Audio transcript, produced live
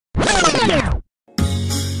Hello,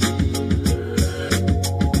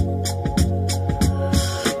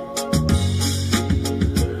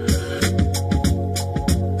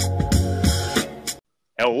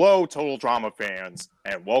 Total Drama fans,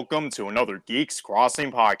 and welcome to another Geeks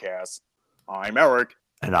Crossing podcast. I'm Eric.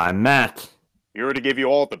 And I'm Matt. Here to give you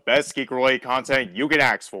all the best geek-related content you can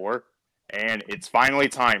ask for. And it's finally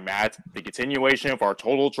time, Matt, the continuation of our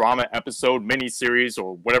Total Drama episode miniseries,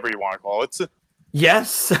 or whatever you want to call it.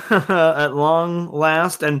 Yes, at long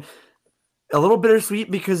last, and a little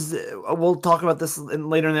bittersweet because we'll talk about this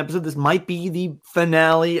later in the episode. This might be the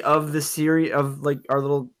finale of the series, of like our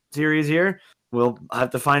little series here. We'll have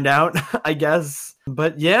to find out, I guess.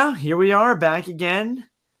 But yeah, here we are back again.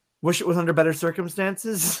 Wish it was under better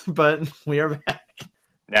circumstances, but we are back.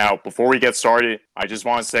 Now, before we get started, I just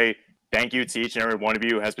want to say thank you to each and every one of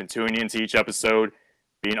you who has been tuning into each episode,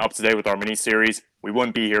 being up to date with our mini-series. We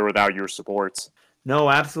wouldn't be here without your support.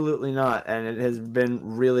 No, absolutely not. And it has been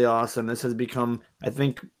really awesome. This has become, I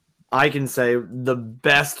think I can say, the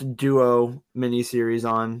best duo mini-series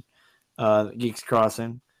on Geeks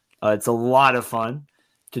Crossing. It's a lot of fun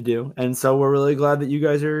to do. And so we're really glad that you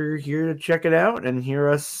guys are here to check it out and hear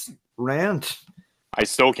us rant. I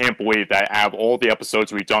still can't believe that out of all the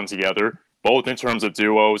episodes we've done together, both in terms of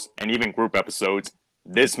duos and even group episodes,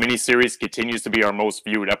 this miniseries continues to be our most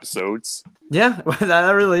viewed episodes. Yeah, that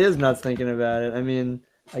really is nuts thinking about it. I mean,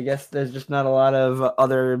 I guess there's just not a lot of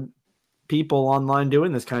other people online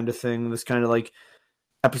doing this kind of thing, this kind of like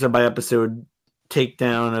episode by episode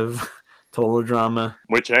takedown of Total Drama.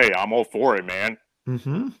 Which, hey, I'm all for it, man.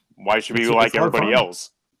 Mm-hmm. Why should we be like everybody else?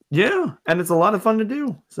 Yeah, and it's a lot of fun to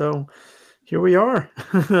do. So here we are.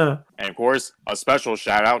 And of course, a special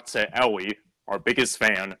shout out to Ellie, our biggest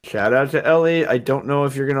fan. Shout out to Ellie. I don't know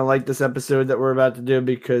if you're going to like this episode that we're about to do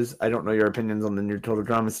because I don't know your opinions on the new Total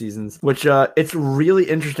Drama seasons, which it's really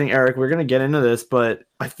interesting, Eric. We're going to get into this, but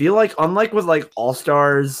I feel like unlike with like All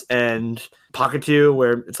Stars and Pocket 2,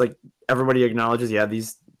 where it's like everybody acknowledges, yeah,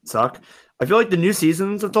 these suck. I feel like the new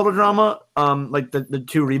seasons of Total Drama, like the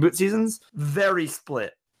two reboot seasons, very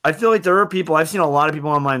split. I feel like there are people, I've seen a lot of people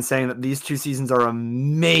online saying that these two seasons are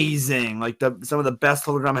amazing. Like some of the best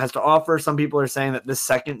Total Drama has to offer. Some people are saying that this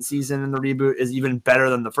second season in the reboot is even better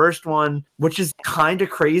than the first one, which is kind of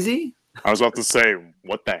crazy. I was about to say,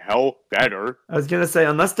 what the hell? Better? I was going to say,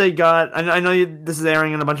 unless they got, I know this is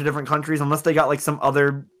airing in a bunch of different countries, unless they got like some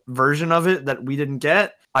other version of it that we didn't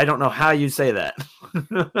get, I don't know how you say that.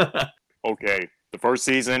 Okay, the first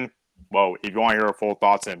season, well, if you want to hear our full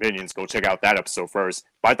thoughts and opinions, go check out that episode first.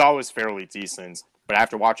 But I thought it was fairly decent. But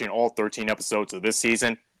after watching all 13 episodes of this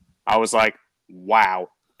season, I was like, wow,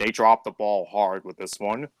 they dropped the ball hard with this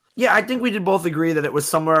one. Yeah, I think we did both agree that it was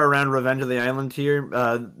somewhere around Revenge of the Island here.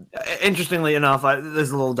 Interestingly enough,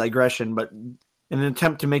 there's a little digression, but in an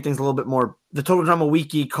attempt to make things a little bit more, the Total Drama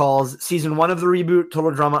Wiki calls Season 1 of the reboot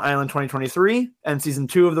Total Drama Island 2023 and Season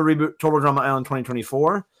 2 of the reboot Total Drama Island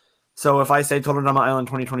 2024. So if I say Total Drama Island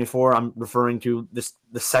 2024, I'm referring to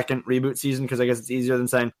the second reboot season because I guess it's easier than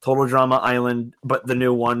saying Total Drama Island, but the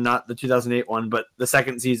new one, not the 2008 one, but the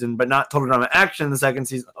second season, but not Total Drama Action, the second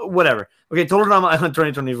season, whatever. Okay, Total Drama Island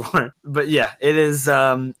 2024. But yeah, it is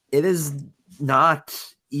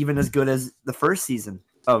not even as good as the first season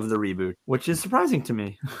of the reboot, which is surprising to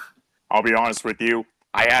me. I'll be honest with you,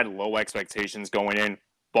 I had low expectations going in,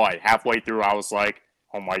 but halfway through I was like,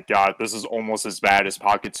 oh my god, this is almost as bad as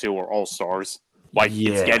Pocket 2 or All Stars. Like,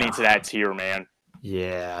 yeah. It's getting to that tier, man.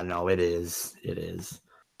 Yeah, no, it is. It is.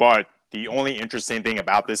 But the only interesting thing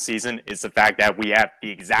about this season is the fact that we have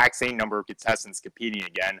the exact same number of contestants competing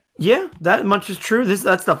again. Yeah, that much is true.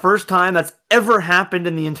 That's the first time that's ever happened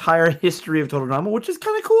in the entire history of Total Drama, which is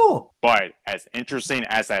kind of cool. But as interesting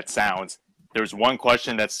as that sounds, there's one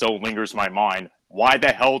question that still lingers in my mind. Why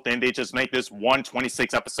the hell didn't they just make this one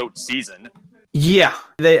 26-episode season? Yeah,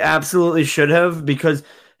 they absolutely should have, because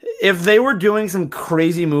if they were doing some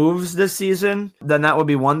crazy moves this season, then that would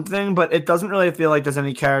be one thing, but it doesn't really feel like there's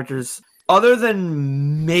any characters, other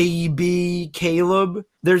than maybe Caleb,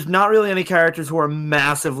 there's not really any characters who have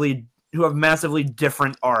massively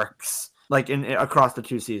different arcs, like across the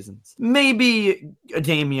two seasons. Maybe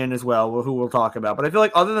Damien as well, who we'll talk about, but I feel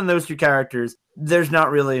like other than those two characters, there's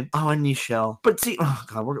not really, and Nichelle. But see, oh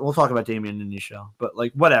god, we'll talk about Damien and Nichelle, but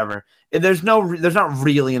like whatever. There's not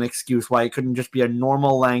really an excuse why it couldn't just be a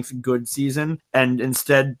normal length good season and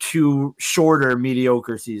instead two shorter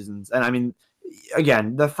mediocre seasons. And I mean,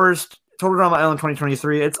 again, the first Total Drama Island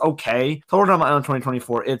 2023, it's okay. Total Drama Island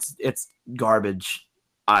 2024, it's garbage.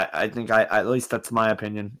 I think at least that's my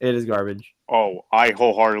opinion. It is garbage. Oh, I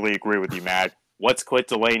wholeheartedly agree with you, Matt. Let's quit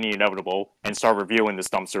delaying the inevitable and start reviewing this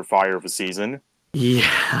dumpster fire of a season.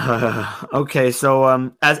 Yeah. Okay.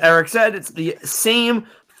 So, as Eric said, it's the same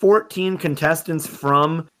 14 contestants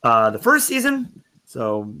from the first season.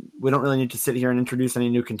 So we don't really need to sit here and introduce any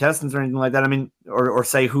new contestants or anything like that. I mean, or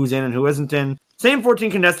say who's in and who isn't in. Same 14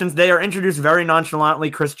 contestants. They are introduced very nonchalantly.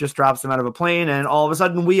 Chris just drops them out of a plane, and all of a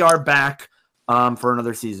sudden we are back for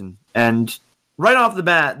another season. And right off the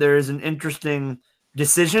bat, there is an interesting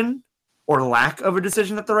decision or lack of a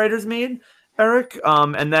decision that the writers made, Eric.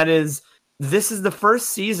 And that is, this is the first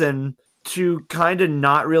season to kind of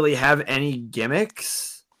not really have any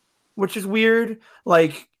gimmicks, which is weird.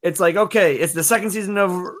 Like, it's like, okay, it's the second season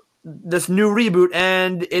of this new reboot,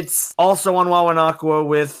 and it's also on Wawanakwa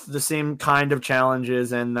with the same kind of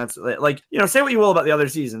challenges. And that's like, you know, say what you will about the other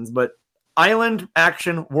seasons, but Island,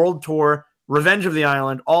 Action, World Tour, Revenge of the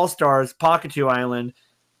Island, All Stars, Pakatu Island,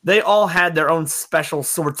 they all had their own special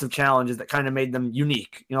sorts of challenges that kind of made them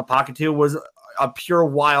unique. You know, Pakatu was a pure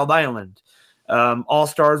wild island. All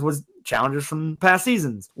Stars was challenges from past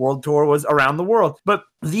seasons. World Tour was around the world. But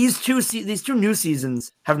these two new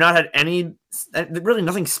seasons have not had really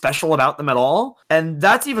nothing special about them at all. And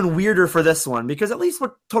that's even weirder for this one, because at least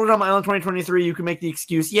with Total Drama Island 2023, you can make the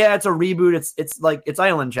excuse, yeah, it's a reboot. It's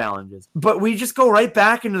island challenges. But we just go right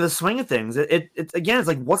back into the swing of things. It's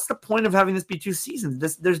like, what's the point of having this be 2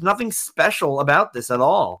 seasons? There's nothing special about this at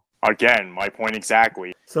all. Again, my point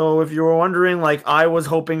exactly. So if you were wondering, like, I was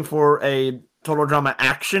hoping for a Total Drama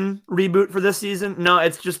Action reboot for this season. No,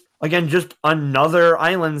 it's just another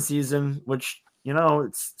island season, which, you know,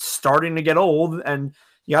 it's starting to get old, and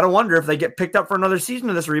you got to wonder if they get picked up for another season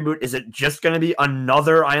of this reboot. Is it just going to be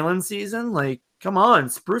another island season? Like, come on,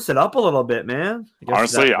 spruce it up a little bit, man.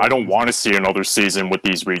 Honestly, I don't want to see another season with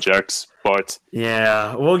these rejects, but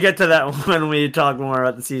yeah, we'll get to that when we talk more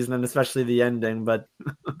about the season and especially the ending. But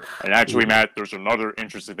and actually, Matt, there's another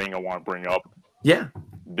interesting thing I want to bring up. Yeah.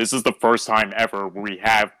 This is the first time ever where we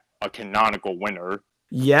have a canonical winner.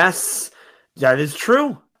 Yes, that is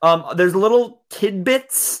true. There's little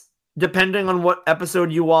tidbits depending on what episode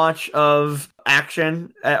you watch of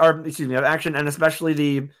Action, of Action, and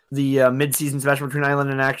especially the mid-season special between Island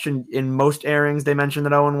and Action. In most airings, they mention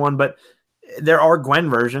that Owen won, but there are Gwen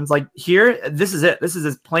versions. Like here, this is it. This is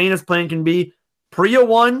as plain can be. Priya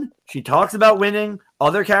won. She talks about winning.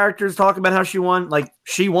 Other characters talk about how she won. Like,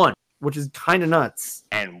 she won, which is kind of nuts.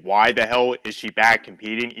 And why the hell is she back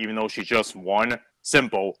competing even though she just won?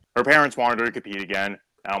 Simple. Her parents wanted her to compete again.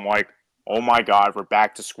 And I'm like, oh my god, we're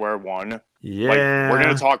back to square one. Yeah. Like, we're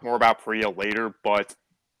going to talk more about Priya later, but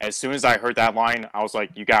as soon as I heard that line, I was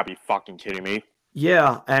like, you gotta be fucking kidding me.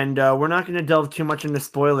 Yeah, and we're not going to delve too much into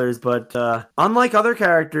spoilers, but unlike other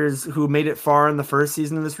characters who made it far in the first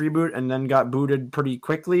season of this reboot and then got booted pretty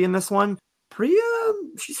quickly in this one, Priya,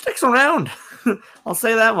 she sticks around. I'll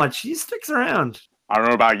say that much. She sticks around. I don't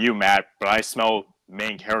know about you, Matt, but I smell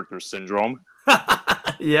main character syndrome.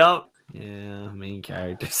 Yep. Yeah, main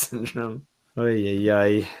character syndrome.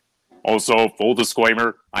 Oy. Also, full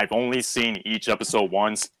disclaimer, I've only seen each episode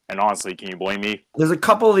once, and honestly, can you blame me? There's a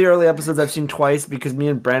couple of the early episodes I've seen twice because me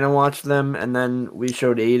and Brandon watched them, and then we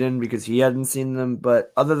showed Aiden because he hadn't seen them.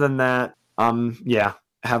 But other than that, yeah,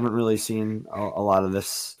 haven't really seen a lot of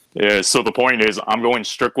this. Yeah, so the point is, I'm going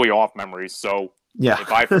strictly off memory, so yeah.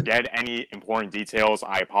 If I forget any important details,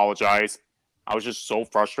 I apologize. I was just so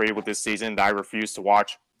frustrated with this season that I refused to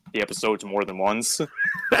watch the episodes more than once.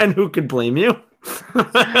 And who could blame you?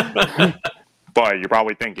 But you're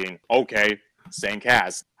probably thinking, okay, same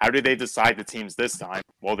cast. How did they decide the teams this time?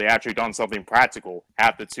 Well, they actually done something practical.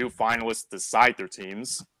 Have the 2 finalists decide their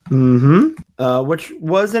teams. Mm-hmm. Which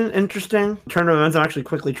was an interesting turn of events. I'm actually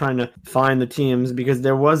quickly trying to find the teams because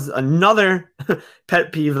there was another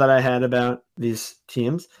pet peeve that I had about these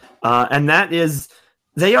teams. And that is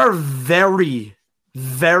they are very,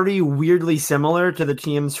 very weirdly similar to the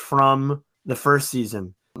teams from the first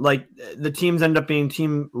season. Like, the teams end up being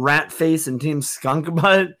Team Ratface and Team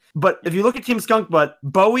Skunkbutt. But if you look at Team Skunkbutt,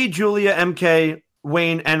 Bowie, Julia, MK,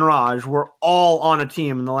 Wayne, and Raj were all on a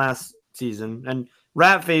team in the last season. And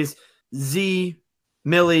Ratface, Z,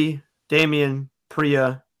 Millie, Damien,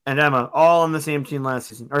 Priya, and Emma, all on the same team last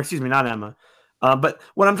season. Or excuse me, not Emma. But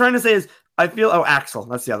what I'm trying to say is, I feel... Oh, Axel,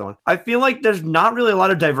 that's the other one. I feel like there's not really a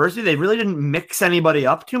lot of diversity. They really didn't mix anybody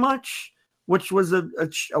up too much, which was a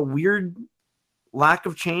weird lack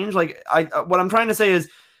of change. Like, what I'm trying to say is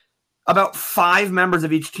about 5 members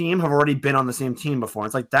of each team have already been on the same team before.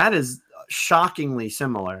 It's like, that is shockingly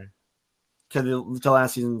similar to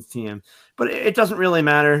last season's team. But it doesn't really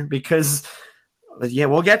matter because, yeah,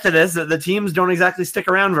 we'll get to this. The teams don't exactly stick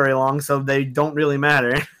around very long, so they don't really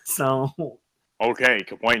matter. So, okay,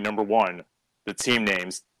 complaint number 1. The team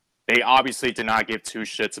names. They obviously did not give two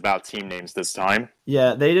shits about team names this time.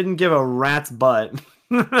 Yeah, they didn't give a rat's butt.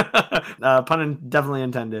 Definitely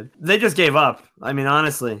intended. They just gave up. I mean,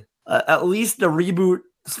 honestly, at least the reboot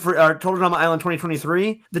for Total Drama Island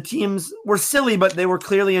 2023, the teams were silly, but they were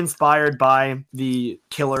clearly inspired by the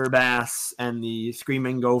Killer Bass and the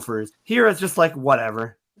Screaming Gophers. Here, it's just like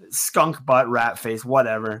whatever. Skunk butt, rat face,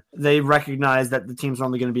 whatever. They recognize that the teams are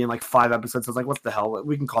only going to be in like 5 episodes. So it's like, what the hell?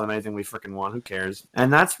 We can call them anything we freaking want. Who cares?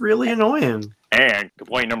 And that's really annoying. And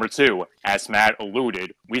complaint number 2, as Matt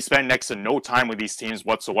alluded, we spent next to no time with these teams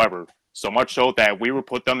whatsoever. So much so that we would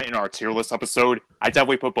put them in our tier list episode. I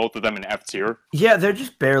definitely put both of them in F tier. Yeah, they're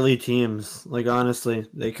just barely teams. Like, honestly,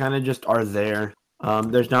 they kind of just are there.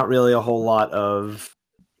 There's not really a whole lot of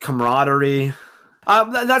camaraderie.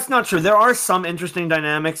 That's not true. There are some interesting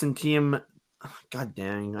dynamics in team. God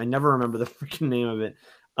dang, I never remember the freaking name of it.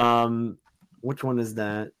 Which one is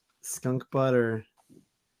that? Skunk Butt or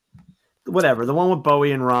whatever? The one with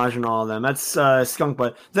Bowie and Raj and all of them. That's Skunk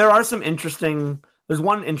Butt. There are some interesting. There's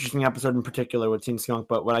one interesting episode in particular with Team Skunk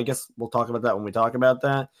Butt. But I guess we'll talk about that when we talk about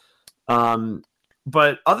that.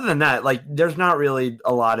 But other than that, like, there's not really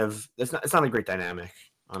a lot of. It's not a great dynamic.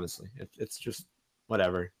 Honestly, it's just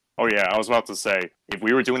whatever. Oh yeah, I was about to say, if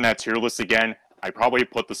we were doing that tier list again, I'd probably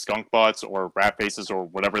put the Skunk Butts or Rat Faces or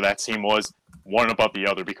whatever that team was, one above the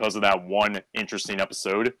other because of that one interesting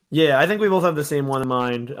episode. Yeah, I think we both have the same one in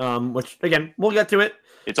mind, which, again, we'll get to it.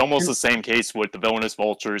 It's almost the same case with the Villainous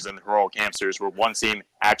Vultures and the Heroic Hamsters, where one team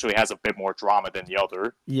actually has a bit more drama than the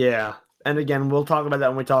other. Yeah, and again, we'll talk about that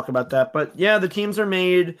when we talk about that. But yeah, the teams are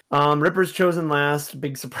made. Ripper's chosen last,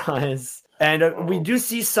 big surprise. And we do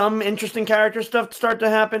see some interesting character stuff start to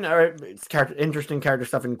happen, or interesting character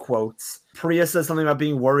stuff in quotes. Priya says something about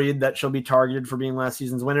being worried that she'll be targeted for being last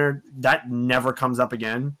season's winner. That never comes up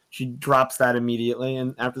again. She drops that immediately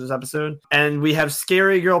after this episode. And we have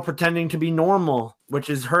Scary Girl pretending to be normal, which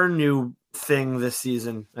is her new thing this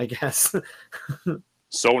season, I guess.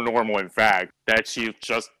 So normal, in fact, that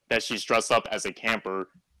she's dressed up as a camper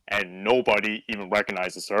and nobody even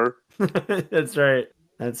recognizes her. That's right.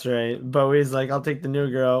 That's right. Bowie's like, I'll take the new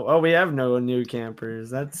girl. Oh, we have no new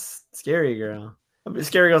campers. That's Scary Girl.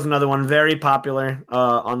 Scary Girl's another one, very popular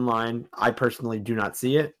online. I personally do not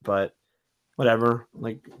see it, but whatever.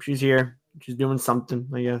 Like, she's here. She's doing something,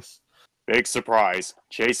 I guess. Big surprise.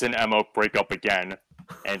 Chase and Emma break up again.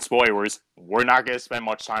 And spoilers, we're not going to spend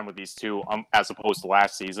much time with these two as opposed to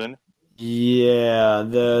last season. Yeah,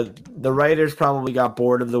 the writers probably got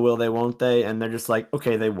bored of the will they won't they, and they're just like,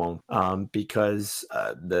 okay, they won't, because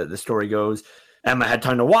the story goes, Emma had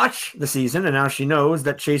time to watch the season, and now she knows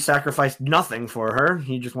that Chase sacrificed nothing for her.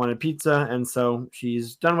 He just wanted pizza, and so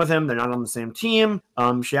she's done with him. They're not on the same team.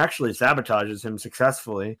 She actually sabotages him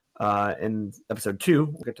successfully in episode 2.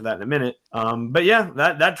 We'll get to that in a minute. But yeah,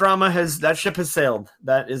 that ship has sailed.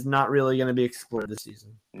 That is not really going to be explored this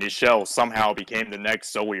season. Nichelle somehow became the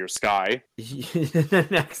next Zoe or Sky. The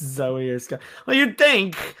next Zoe or Sky. Well, you'd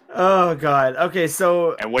think. Oh God. Okay,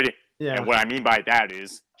 so and what I mean by that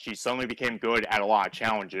is she suddenly became good at a lot of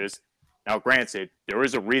challenges. Now, granted, there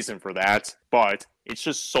is a reason for that, but it's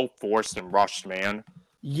just so forced and rushed, man.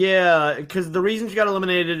 Yeah, because the reason she got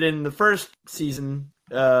eliminated in the first season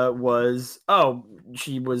was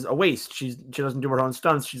she was a waste. She doesn't do her own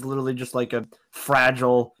stunts. She's literally just like a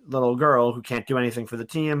fragile little girl who can't do anything for the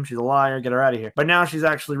team. She's a liar. Get her out of here. But now she's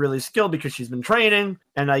actually really skilled because she's been training,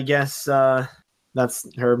 and I guess that's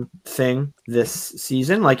her thing this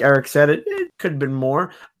season. Like Eric said, it could have been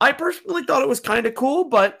more. I personally thought it was kind of cool,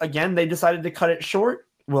 but again, they decided to cut it short.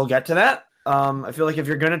 We'll get to that. I feel like if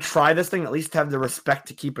you're going to try this thing, at least have the respect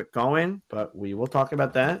to keep it going, but we will talk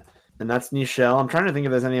about that. And that's Nichelle. I'm trying to think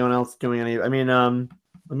if there's anyone else doing any. I mean,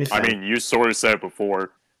 let me see. I mean, you sort of said it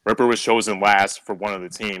before. Ripper was chosen last for one of the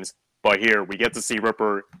teams, but here we get to see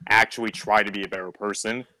Ripper actually try to be a better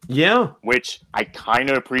person. Yeah. Which I kind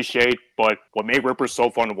of appreciate, but what made Ripper so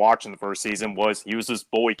fun to watch in the first season was he was this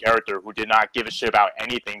bully character who did not give a shit about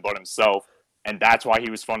anything but himself, and that's why he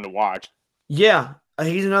was fun to watch. Yeah.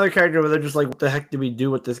 He's another character where they're just like, what the heck did we do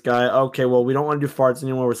with this guy? Okay, well, we don't want to do farts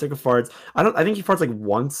anymore. We're sick of farts. I think he farts like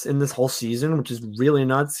once in this whole season, which is really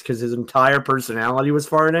nuts because his entire personality was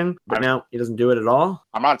farting, but now he doesn't do it at all.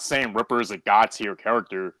 I'm not saying Ripper is a god tier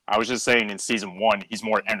character. I was just saying in season 1, he's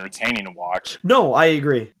more entertaining to watch. No, I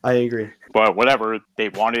agree. But whatever, they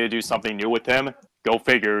wanted to do something new with him. Go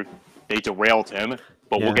figure, they derailed him,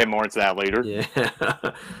 but we'll get more into that later.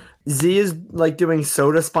 Yeah. Z is like doing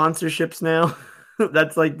soda sponsorships now.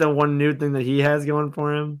 That's like the one new thing that he has going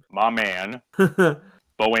for him. My man.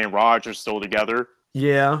 Bowie and Raj are still together.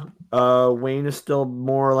 Yeah. Wayne is still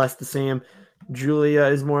more or less the same. Julia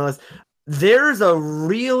is more or less. There's a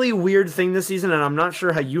really weird thing this season, and I'm not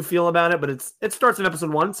sure how you feel about it, but it starts in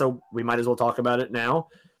episode 1, so we might as well talk about it now.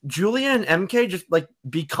 Julia and MK just like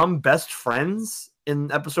become best friends in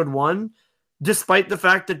episode 1, despite the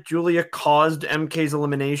fact that Julia caused MK's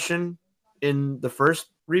elimination in the first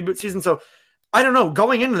reboot season. So I don't know.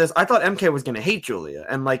 Going into this, I thought MK was going to hate Julia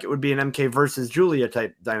and like it would be an MK versus Julia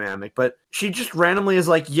type dynamic. But she just randomly is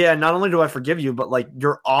like, yeah, not only do I forgive you, but like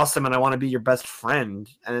you're awesome and I want to be your best friend.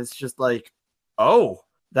 And it's just like, oh,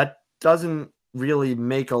 that doesn't really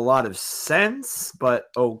make a lot of sense, but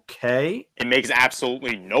okay. It makes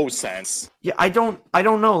absolutely no sense. Yeah, I don't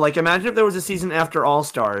know. Like, imagine if there was a season after All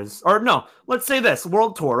Stars, or no, let's say this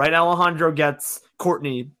World Tour, right? Alejandro gets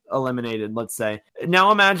Courtney eliminated, let's say.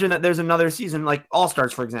 Now imagine that there's another season, like All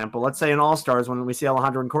Stars, for example. Let's say in All Stars when we see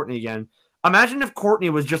Alejandro and Courtney again. Imagine if Courtney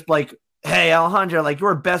was just like, hey, Alejandro, like,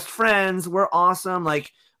 we're best friends. We're awesome.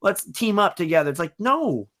 Like, let's team up together. It's like,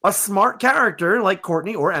 no, a smart character like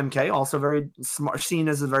Courtney or MK, also very smart, seen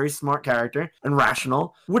as a very smart character and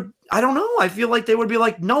rational, would, I don't know. I feel like they would be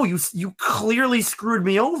like, no, you clearly screwed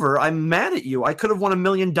me over. I'm mad at you. I could have won $1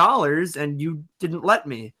 million and you didn't let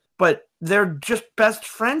me. But they're just best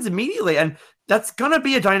friends immediately. And that's going to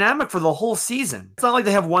be a dynamic for the whole season. It's not like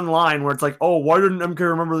they have one line where it's like, oh, why didn't MK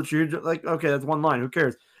remember that you, like, okay, that's one line. Who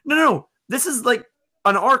cares? No. This is like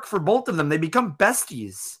an arc for both of them. They become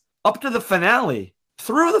besties up to the finale,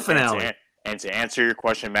 through the finale. And to answer your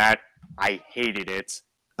question, Matt, I hated it.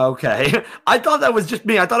 Okay. I thought that was just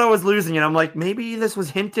me. I thought I was losing it. I'm like, maybe this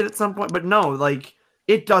was hinted at some point, but no, like,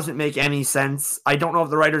 it doesn't make any sense. I don't know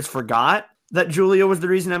if the writers forgot that Julia was the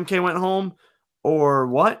reason MK went home or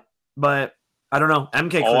what, but I don't know.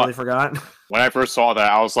 MK clearly forgot. When I first saw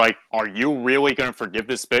that, I was like, are you really going to forgive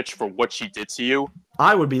this bitch for what she did to you?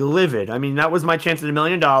 I would be livid. I mean, that was my chance at $1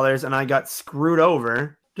 million, and I got screwed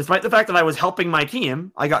over. Despite the fact that I was helping my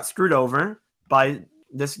team, I got screwed over by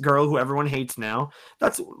this girl who everyone hates now.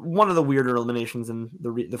 That's one of the weirder eliminations in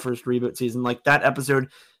the first reboot season. Like, that episode,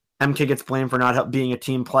 MK gets blamed for not being a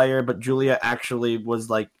team player, but Julia actually was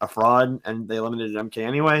like a fraud, and they eliminated MK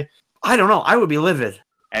anyway. I don't know. I would be livid.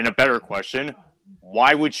 And a better question,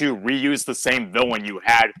 why would you reuse the same villain you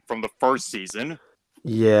had from the first season?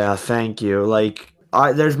 Yeah, thank you. Like,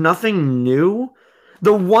 there's nothing new.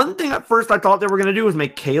 The one thing at first I thought they were going to do was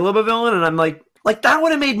make Caleb a villain, and I'm like that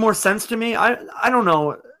would have made more sense to me. I don't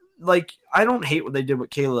know. Like, I don't hate what they did with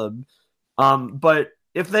Caleb. But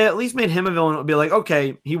if they at least made him a villain, it would be like,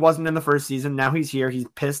 okay, he wasn't in the first season. Now he's here. He's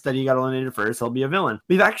pissed that he got eliminated first. He'll be a villain.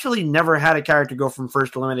 We've actually never had a character go from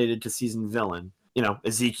first eliminated to season villain. You know,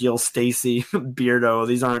 Ezekiel, Stacy, Beardo,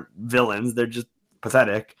 these aren't villains. They're just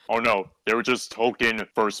pathetic. Oh no, they were just token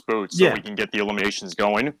first boots so we can get the eliminations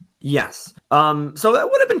going. Yes. So that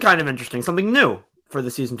would have been kind of interesting, something new for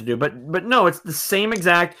the season to do. But no, it's the same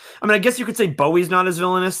exact. I mean, I guess you could say Bowie's not as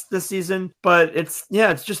villainous this season, but it's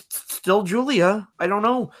just still Julia. I don't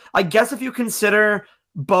know. I guess if you consider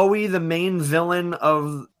Bowie the main villain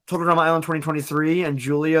of Total Drama Island 2023 and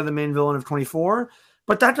Julia the main villain of 24,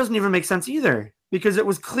 but that doesn't even make sense either, because it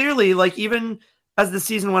was clearly like, even as the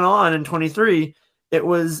season went on in 23, it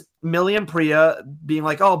was Millie and Priya being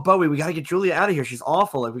like, oh, Bowie, we got to get Julia out of here. She's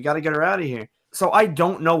awful. Like, we got to get her out of here. So I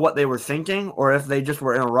don't know what they were thinking, or if they just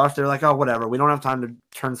were in a rush. They're like, oh, whatever. We don't have time to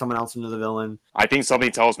turn someone else into the villain. I think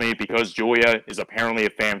something tells me because Julia is apparently a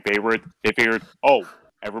fan favorite, they figured, oh,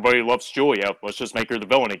 everybody loves Julia. Let's just make her the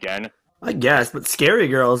villain again. I guess, but Scary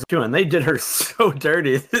Girls, and they did her so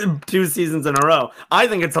dirty 2 seasons in a row. I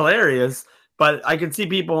think it's hilarious. But I can see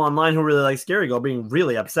people online who really like Scary Girl being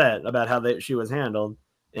really upset about how she was handled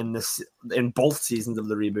in both seasons of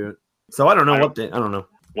the reboot. So I don't know I don't know.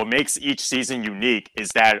 What makes each season unique is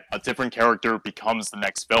that a different character becomes the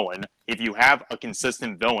next villain. If you have a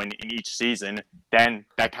consistent villain in each season, then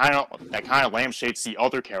that kind of lampshades the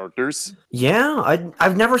other characters. Yeah,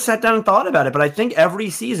 I've never sat down and thought about it, but I think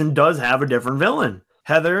every season does have a different villain.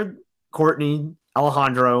 Heather, Courtney,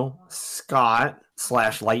 Alejandro, Scott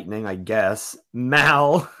 / Lightning, I guess.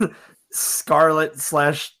 Mal, Scarlet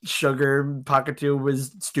 / Sugar, Pakatu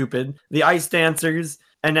was stupid. The Ice Dancers,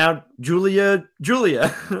 and now Julia.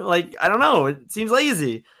 Like, I don't know. It seems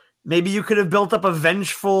lazy. Maybe you could have built up a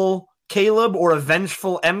vengeful Caleb or a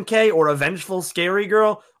vengeful MK or a vengeful Scary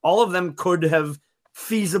Girl. All of them could have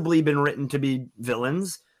feasibly been written to be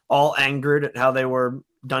villains, all angered at how they were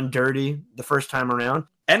done dirty the first time around.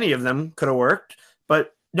 Any of them could have worked,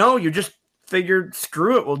 but no, you just figured,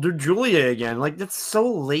 screw it, we'll do Julia again. Like, that's so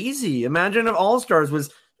lazy. Imagine if All Stars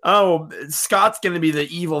was, oh, Scott's going to be the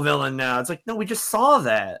evil villain now. It's like, no, we just saw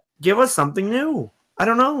that. Give us something new. I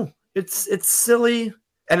don't know. It's silly,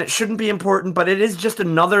 and it shouldn't be important, but it is just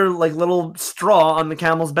another like little straw on the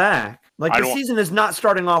camel's back. Like the season is not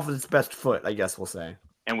starting off with its best foot, I guess we'll say.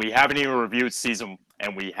 And we haven't even reviewed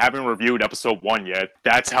episode 1 yet.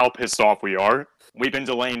 That's how pissed off we are. We've been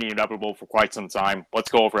delaying the inevitable for quite some time.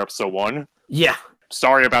 Let's go over episode 1. Yeah.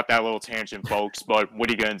 Sorry about that little tangent, folks, but what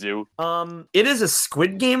are you going to do? It is a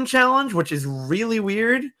Squid Game challenge, which is really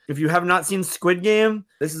weird. If you have not seen Squid Game,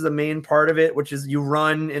 this is the main part of it, which is you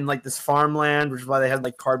run in like this farmland, which is why they had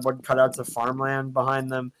like cardboard cutouts of farmland behind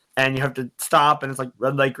them. And you have to stop, and it's like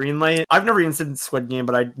red light, green light. I've never even seen Squid Game,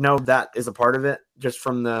 but I know that is a part of it, just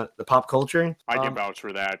from the pop culture. I can vouch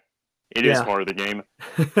for that. It is part of the game,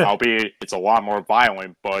 albeit it's a lot more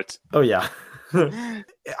violent, but... Oh, yeah.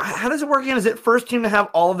 How does it work again? Is it first team to have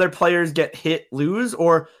all of their players get hit, lose,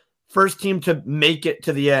 or first team to make it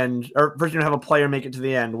to the end, or first team to have a player make it to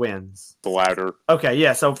the end wins? The latter. Okay,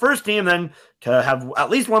 yeah, so first team then to have at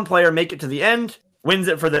least one player make it to the end wins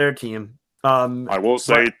it for their team. I will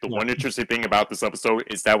say one interesting thing about this episode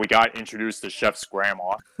is that we got introduced to Chef's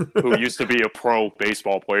grandma, who used to be a pro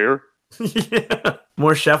baseball player. Yeah.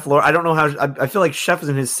 More Chef lore. I don't know how. I feel like Chef is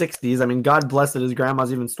in his 60s. I mean, God bless that his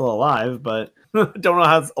grandma's even still alive, but don't know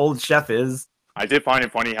how old Chef is. I did find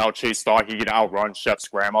it funny how Chase thought he could outrun Chef's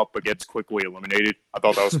grandma, but gets quickly eliminated. I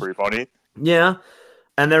thought that was pretty funny. Yeah,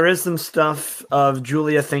 and there is some stuff of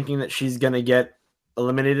Julia thinking that she's gonna get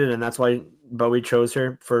eliminated, and that's why Bowie chose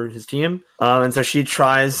her for his team. And so she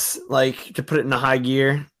tries like to put it in a high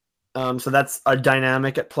gear. So that's a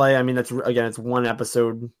dynamic at play. I mean, it's one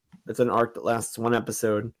episode. It's an arc that lasts one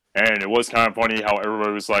episode. And it was kind of funny how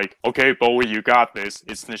everybody was like, okay, Bowie, you got this.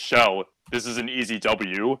 It's Nichelle. This is an easy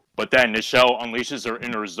W. But then Nichelle unleashes her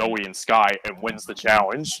inner Zoe and Sky and wins the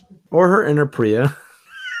challenge. Or her inner Priya.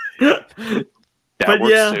 That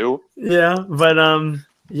works too. Yeah, but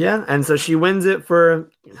yeah, and so she wins it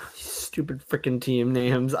for stupid freaking team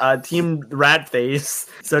names. Team Ratface.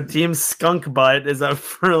 So Team Skunk Butt is up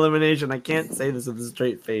for elimination. I can't say this with a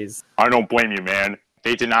straight face. I don't blame you, man.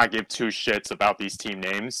 They did not give two shits about these team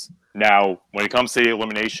names. Now, when it comes to the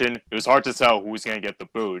elimination, it was hard to tell who was going to get the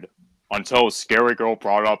boot until Scary Girl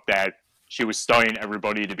brought up that she was studying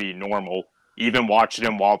everybody to be normal, even watching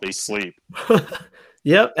them while they sleep.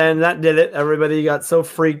 Yep, and that did it. Everybody got so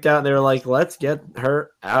freaked out. They were like, let's get her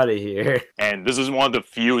out of here. And this is one of the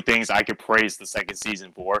few things I could praise the second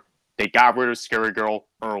season for. They got rid of Scary Girl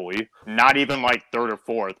early. Not even like third or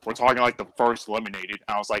fourth. We're talking like the first eliminated.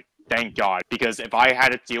 And I was like, thank God. Because if I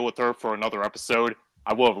had to deal with her for another episode,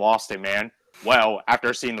 I would have lost it, man. Well,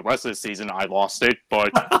 after seeing the rest of the season, I lost it.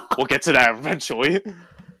 But we'll get to that eventually.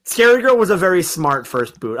 Scary Girl was a very smart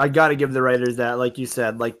first boot. I got to give the writers that, like you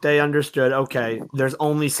said. Like, they understood, okay, there's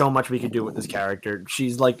only so much we could do with this character.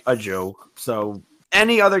 She's like a joke. So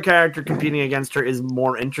any other character competing against her is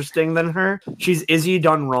more interesting than her. She's Izzy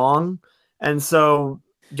done wrong. And so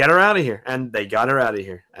get her out of here. And they got her out of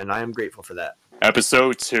here. And I am grateful for that.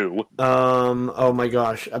 Episode 2. Oh my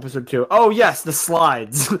gosh. Episode 2. Oh, yes, the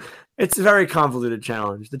slides. It's a very convoluted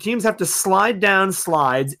challenge. The teams have to slide down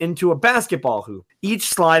slides into a basketball hoop. Each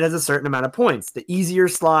slide has a certain amount of points. The easier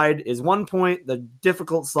slide is 1 point, the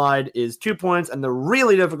difficult slide is 2 points, and the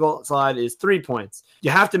really difficult slide is 3 points. You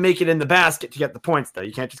have to make it in the basket to get the points, though.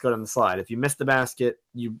 You can't just go down the slide. If you miss the basket,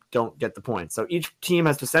 you don't get the points. So each team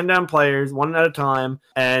has to send down players one at a time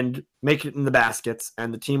and make it in the baskets,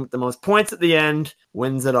 and the team with the most points at the end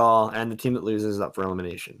wins it all, and the team that loses is up for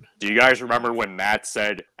elimination. Do you guys remember when Matt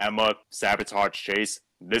said Emma sabotaged Chase?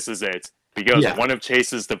 This is it. Because one of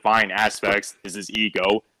Chase's divine aspects is his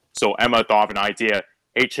ego. So Emma thought of an idea.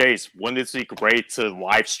 Hey, Chase, wouldn't this be great to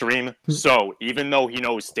live stream? So even though he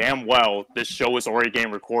knows damn well this show is already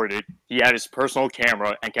getting recorded, he had his personal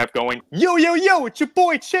camera and kept going, yo, it's your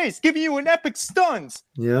boy Chase giving you an epic stunt.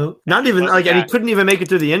 Yeah. Not even like, and he couldn't even make it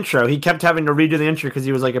through the intro. He kept having to redo the intro because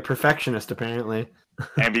he was like a perfectionist, apparently.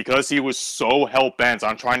 And because he was so hell-bent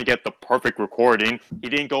on trying to get the perfect recording, he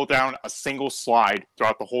didn't go down a single slide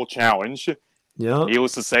throughout the whole challenge. Yeah.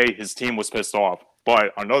 Needless to say, his team was pissed off.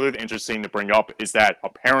 But another interesting to bring up is that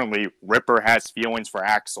apparently Ripper has feelings for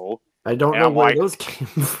Axel. I don't know where those came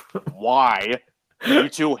from. Why? You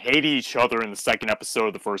two hated each other in the second episode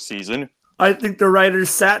of the first season. I think the writers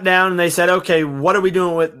sat down and they said, okay, what are we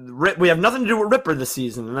doing with we have nothing to do with Ripper this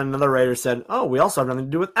season. And then another writer said, oh, we also have nothing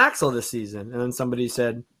to do with Axel this season. And then somebody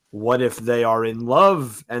said, what if they are in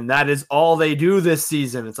love and that is all they do this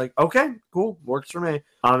season? It's like, okay, cool, works for me.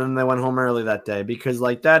 And then they went home early that day because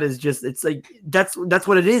like that is just, it's like, that's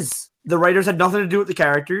what it is. The writers had nothing to do with the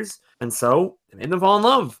characters. And so they made them fall in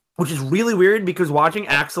love, which is really weird because watching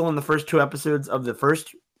Axel in the first 2 episodes of the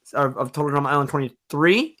first of Total Drama Island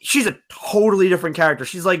 23, she's a totally different character.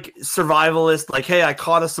 She's like survivalist, like, hey, I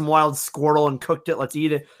caught us some wild squirrel and cooked it, let's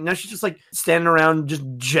eat it. And now she's just like standing around just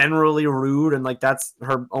generally rude, and like that's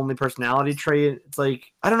her only personality trait. It's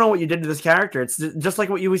like, I don't know what you did to this character. It's just like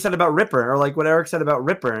what we said about Ripper, or like what Eric said about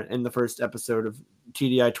Ripper in the first episode of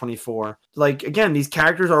TDI 24. Like, again, these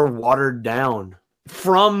characters are watered down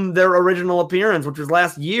from their original appearance, which was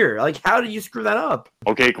last year. Like, how did you screw that up?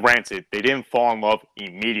 Okay, granted, they didn't fall in love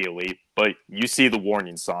immediately, but you see the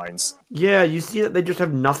warning signs. Yeah, you see that they just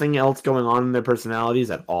have nothing else going on in their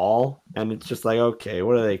personalities at all, and it's just like, okay,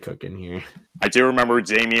 what are they cooking here? I do remember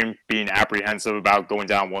Damien being apprehensive about going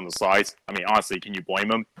down one of the slides. I mean, honestly, can you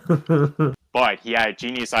blame him? But he had a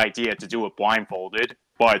genius idea to do it blindfolded,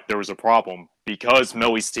 but there was a problem. Because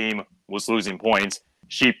Millie's team was losing points,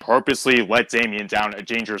 she purposely let Damien down a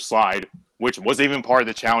dangerous slide, which wasn't even part of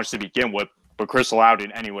the challenge to begin with, but Chris allowed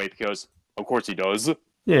it anyway because, of course, he does.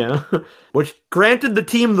 Yeah, which granted the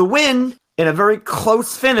team the win in a very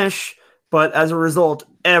close finish, but as a result,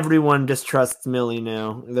 everyone distrusts Millie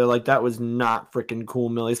now. They're like, that was not freaking cool,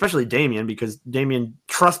 Millie, especially Damien, because Damien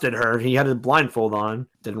trusted her. He had a blindfold on.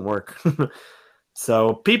 Didn't work.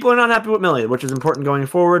 So people are not happy with Millie, which is important going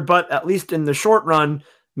forward, but at least in the short run,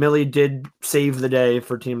 Millie did save the day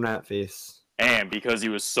for Team Ratface. And because he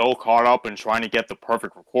was so caught up in trying to get the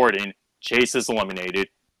perfect recording, Chase is eliminated.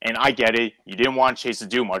 And I get it, you didn't want Chase to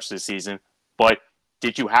do much this season, but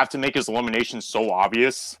did you have to make his elimination so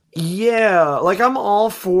obvious? Yeah, like I'm all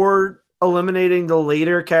for eliminating the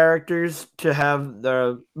later characters to have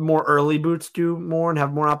the more early boots do more and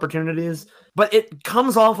have more opportunities. But it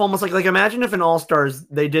comes off almost like imagine if in All-Stars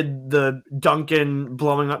they did the Duncan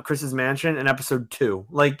blowing up Chris's mansion in episode 2.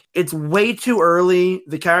 Like, it's way too early.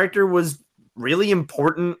 The character was really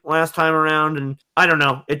important last time around, and I don't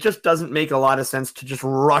know. It just doesn't make a lot of sense to just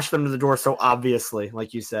rush them to the door so obviously,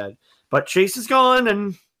 like you said. But Chase is gone,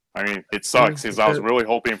 and I mean, it sucks because I was really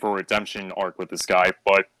hoping for a redemption arc with this guy,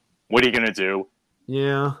 but what are you going to do?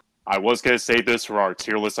 Yeah. I was going to say this for our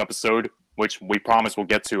tier list episode, which we promise we'll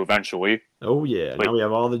get to eventually. Oh, yeah. Now we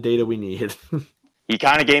have all the data we need. He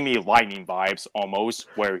kind of gave me Lightning vibes, almost,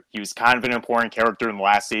 where he was kind of an important character in the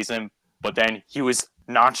last season, but then he was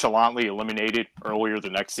nonchalantly eliminated earlier the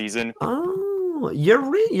next season. Oh, you're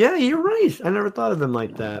right. Yeah, you're right. I never thought of him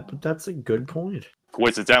like that, but that's a good point.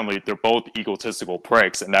 Coincidentally, they're both egotistical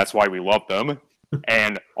pricks, and that's why we love them.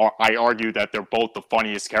 And I argue that they're both the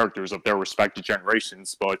funniest characters of their respective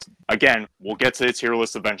generations, but again, we'll get to the tier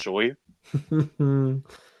list eventually.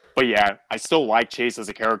 But yeah, I still like Chase as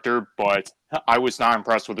a character, but I was not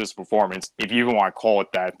impressed with his performance, if you even want to call it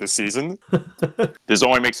that, this season. This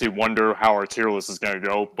only makes me wonder how our tier list is going to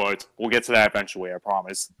go, but we'll get to that eventually, I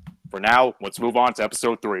promise. For now, let's move on to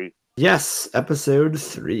episode 3. Yes, episode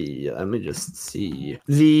 3. Let me just see.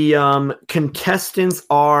 The contestants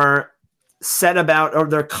are set about, or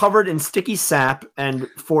they're covered in sticky sap and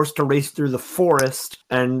forced to race through the forest,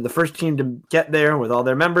 and the first team to get there with all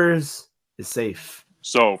their members is safe.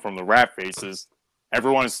 So, from the rat faces,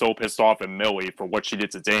 everyone is still pissed off at Millie for what she did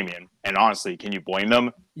to Damien. And honestly, can you blame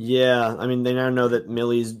them? Yeah, I mean, they now know that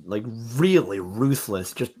Millie's, like, really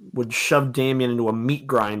ruthless. Just would shove Damien into a meat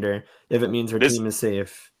grinder if it means her team is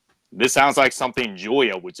safe. This sounds like something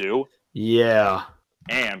Julia would do. Yeah.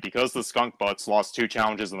 And because the Skunk Butts lost 2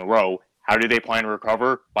 challenges in a row, how do they plan to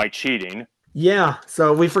recover? By cheating. Yeah,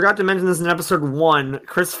 so we forgot to mention this in episode 1.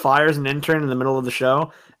 Chris fires an intern in the middle of the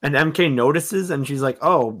show, and MK notices, and she's like,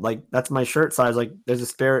 oh, like, that's my shirt size. Like, there's a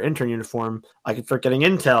spare intern uniform. I could start getting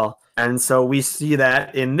intel. And so we see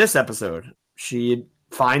that in this episode. She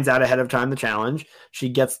finds out ahead of time the challenge. She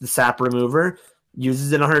gets the sap remover,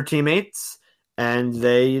 uses it on her teammates, and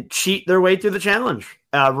they cheat their way through the challenge.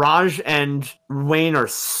 Raj and Wayne are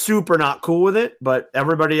super not cool with it, but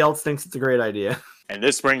everybody else thinks it's a great idea. And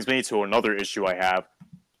this brings me to another issue I have.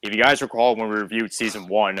 If you guys recall when we reviewed Season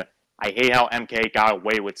 1, I hate how MK got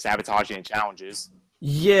away with sabotaging challenges.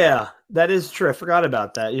 Yeah, that is true. I forgot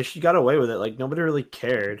about that. Yeah, she got away with it. Like, nobody really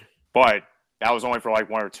cared. But that was only for like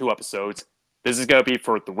 1 or 2 episodes. This is going to be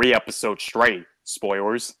for 3 episodes straight.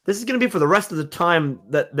 Spoilers. This is going to be for the rest of the time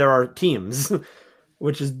that there are teams,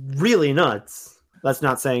 which is really nuts. That's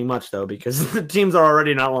not saying much, though, because the teams are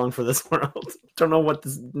already not long for this world. Don't know what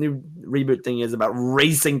this new reboot thing is about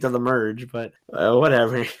racing to the merge, but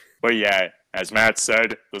whatever. But yeah, as Matt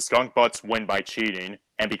said, the Skunk Butts win by cheating,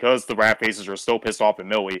 and because the Rat Faces are still pissed off at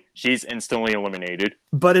Millie, she's instantly eliminated.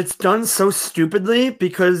 But it's done so stupidly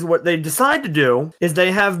because what they decide to do is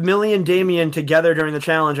they have Millie and Damien together during the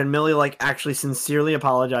challenge, and Millie, like, actually sincerely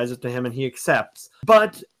apologizes to him, and he accepts.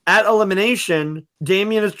 But at elimination,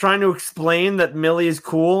 Damien is trying to explain that Millie is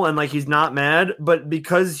cool and like he's not mad, but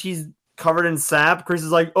because he's covered in sap, Chris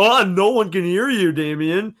is like, oh, no one can hear you,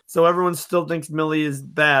 Damien. So everyone still thinks Millie is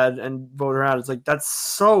bad and vote her out. It's like, that's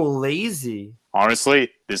so lazy. Honestly,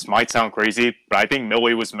 this might sound crazy, but I think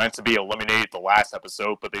Millie was meant to be eliminated the last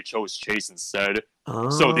episode, but they chose Chase instead.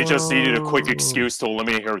 So they just needed a quick excuse to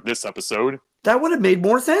eliminate her this episode. That would have made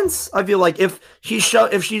more sense. I feel like if she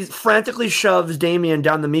frantically shoves Damien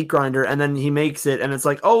down the meat grinder and then he makes it and it's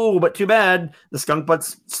like, oh, but too bad. The skunk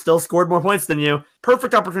butts still scored more points than you.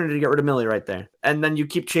 Perfect opportunity to get rid of Millie right there. And then you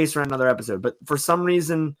keep Chase around another episode. But for some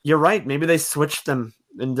reason, you're right. Maybe they switched them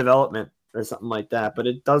in development or something like that. But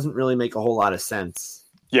it doesn't really make a whole lot of sense.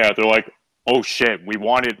 Yeah, they're like, oh shit, we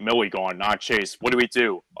wanted Millie gone, not Chase. What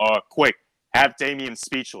do? Quick, have Damien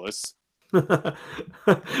speechless. But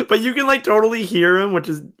you can like totally hear him, which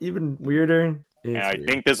is even weirder. And I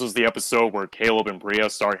think this was the episode where Caleb and Priya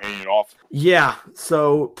start hitting it off. Yeah,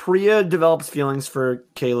 so Priya develops feelings for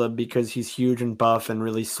Caleb because he's huge and buff and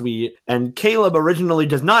really sweet. And Caleb originally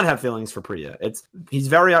does not have feelings for Priya. He's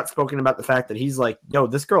very outspoken about the fact that he's like, yo,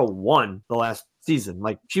 this girl won the last season.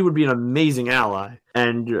 Like, she would be an amazing ally.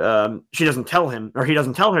 And she doesn't tell him, or he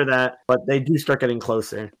doesn't tell her that, but they do start getting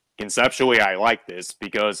closer. Conceptually, I like this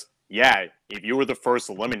because, yeah, if you were the first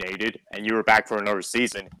eliminated and you were back for another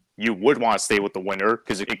season, you would want to stay with the winner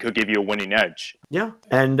because it could give you a winning edge. Yeah,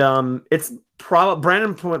 and it's probably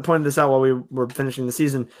Brandon pointed this out while we were finishing the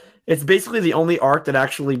season. It's basically the only arc that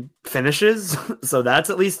actually finishes, so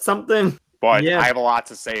that's at least something. But yeah. I have a lot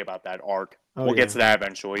to say about that arc. We'll get to that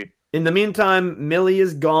eventually. In the meantime, Millie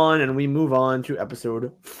is gone, and we move on to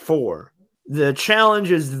episode 4. The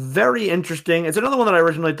challenge is very interesting. It's another one that I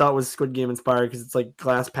originally thought was Squid Game inspired because it's like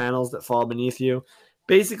glass panels that fall beneath you.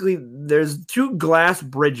 Basically, there's 2 glass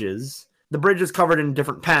bridges. The bridge is covered in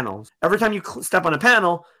different panels. Every time you step on a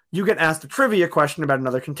panel, you get asked a trivia question about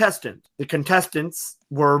another contestant. The contestants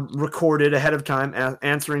were recorded ahead of time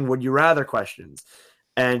answering would you rather questions.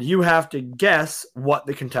 And you have to guess what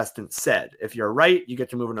the contestant said. If you're right, you get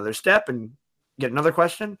to move another step and get another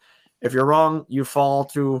question. If you're wrong, you fall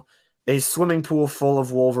to a swimming pool full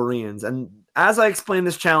of Wolverines. And as I explain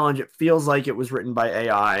this challenge, it feels like it was written by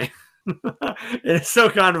AI. It's so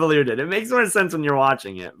convoluted. It makes more sense when you're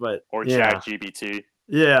watching it, but or ChatGPT.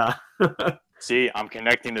 Yeah. See, I'm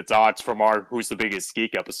connecting the dots from our Who's the Biggest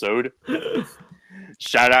Geek episode.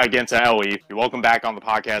 Shout out again to Ellie. You're welcome back on the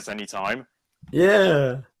podcast anytime.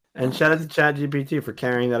 Yeah. And shout out to ChatGPT for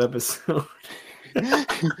carrying that episode.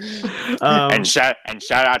 And shout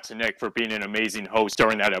out to Nick for being an amazing host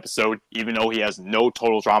during that episode, even though he has no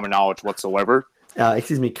total drama knowledge whatsoever.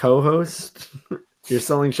 Co-host. You're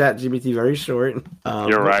selling ChatGPT very short.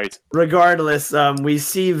 You're right. Regardless, we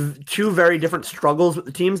see 2 very different struggles with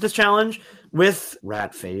the teams this challenge. With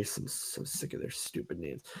Rat Face, I'm so sick of their stupid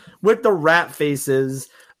names. With the Rat Faces,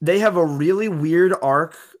 they have a really weird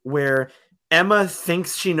arc where Emma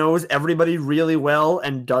thinks she knows everybody really well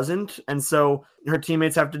and doesn't. And so her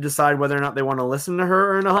teammates have to decide whether or not they want to listen to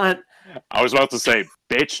her or not. I was about to say,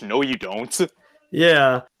 bitch, no you don't.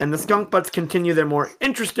 Yeah, and the Skunk Butts continue their more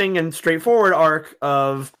interesting and straightforward arc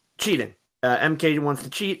of cheating. MK wants to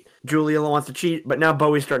cheat, Julia wants to cheat, but now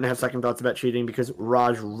Bowie's starting to have second thoughts about cheating because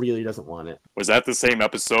Raj really doesn't want it. Was that the same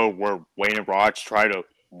episode where Wayne and Raj try to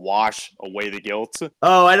wash away the guilt?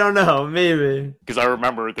 Oh, I don't know, maybe. Because I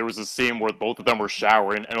remember there was a scene where both of them were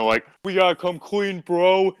showering and they're like, we gotta come clean,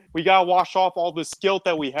 bro. We gotta wash off all this guilt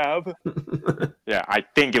that we have. Yeah, I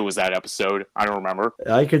think it was that episode. I don't remember.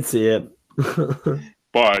 I could see it.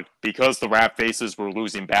 But because the Rat Faces were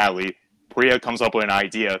losing badly, Priya comes up with an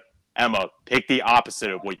idea. Emma, pick the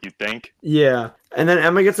opposite of what you think. Yeah. And then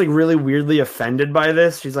Emma gets like really weirdly offended by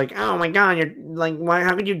this. She's like, oh my God, you're like, why,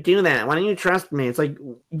 how could you do that? Why don't you trust me? It's like,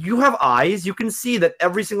 you have eyes. You can see that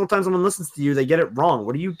every single time someone listens to you, they get it wrong.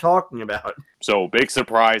 What are you talking about? So big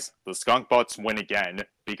surprise, the Skunk Butts win again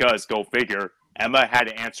because, go figure, Emma had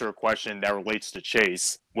to answer a question that relates to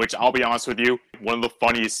Chase, which I'll be honest with you, one of the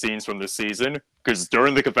funniest scenes from this season, because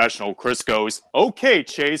during the confessional, Chris goes, okay,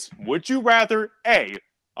 Chase, would you rather A,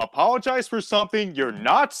 apologize for something you're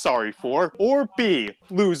not sorry for, or B,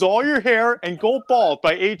 lose all your hair and go bald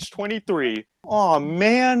by age 23? Aw,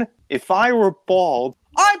 man, if I were bald,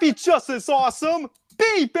 I'd be just as awesome!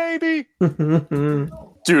 B, baby!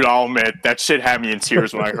 Dude, I'll admit, that shit had me in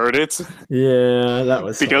tears when I heard it. Yeah, that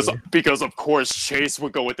was because of course Chase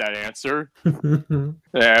would go with that answer.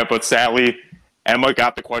 Yeah, but sadly, Emma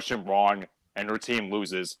got the question wrong, and her team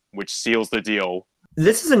loses, which seals the deal.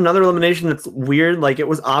 This is another elimination that's weird. Like, it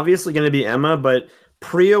was obviously going to be Emma, but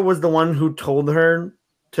Priya was the one who told her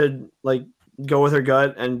to, like, go with her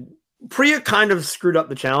gut, and Priya kind of screwed up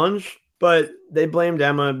the challenge, but they blamed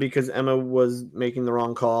Emma because Emma was making the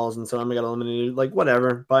wrong calls, and so Emma got eliminated. Like,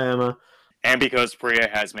 whatever. Bye, Emma. And because Priya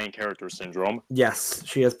has main character syndrome. Yes,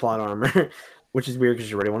 she has plot armor, which is weird because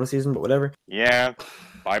she already won a season, but whatever. Yeah.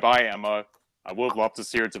 Bye-bye, Emma. I would love to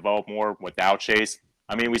see her develop more without Chase.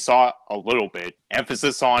 I mean, we saw a little bit.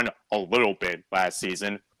 Emphasis on a little bit last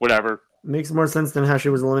season. Whatever. Makes more sense than how she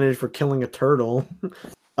was eliminated for killing a turtle.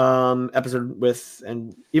 Episode with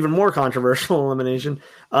an even more controversial elimination.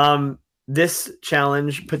 This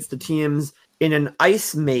challenge puts the teams in an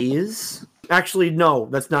ice maze. Actually, no,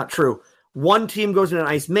 that's not true. One team goes in an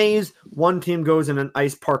ice maze, one team goes in an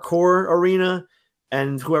ice parkour arena,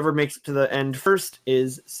 and whoever makes it to the end first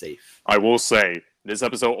is safe. I will say, this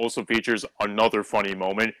episode also features another funny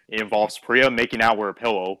moment. It involves Priya making out with her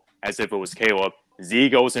pillow, as if it was Caleb. Z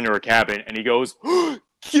goes into her cabin, and he goes,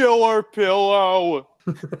 kill our pillow!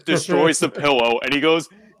 Destroys the pillow, and he goes,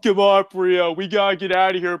 come on, Priya, we gotta get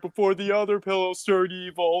out of here before the other pillows turn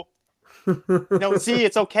evil. No, Z,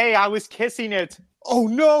 it's okay, I was kissing it. Oh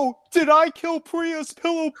no, did I kill Priya's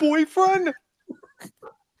pillow boyfriend?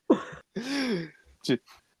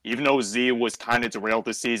 Even though Z was kind of derailed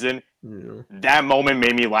this season, that moment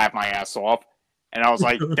made me laugh my ass off. And I was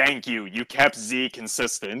like, thank you, you kept Z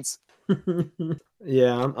consistent.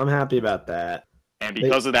 Yeah, I'm happy about that. And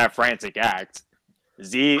because of that frantic act,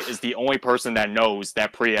 Z is the only person that knows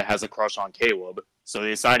that Priya has a crush on Caleb. So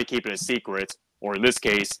they decided to keep it a secret, or in this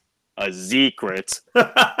case, a Z-crit.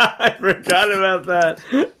 I forgot about that.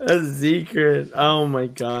 A secret. Oh my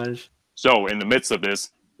gosh. So in the midst of this,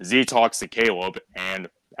 Z talks to Caleb, and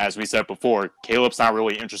as we said before, Caleb's not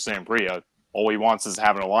really interested in Priya. All he wants is to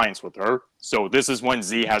have an alliance with her. So this is when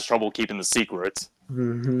Z has trouble keeping the secret.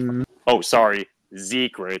 Mm-hmm. Oh, sorry,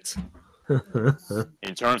 Z-crit.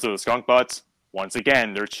 In terms of the skunk butts, once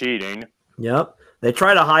again, they're cheating. Yep. They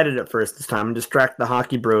try to hide it at first this time and distract the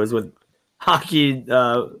hockey bros with hockey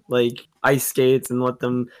like ice skates and let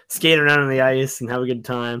them skate around on the ice and have a good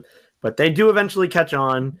time. But they do eventually catch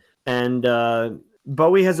on, and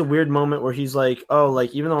Bowie has a weird moment where he's like, oh,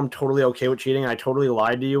 like, even though I'm totally okay with cheating, I totally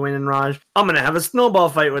lied to you, Wayne and Raj. I'm going to have a snowball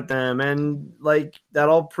fight with them, and like,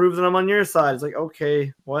 that'll prove that I'm on your side. It's like,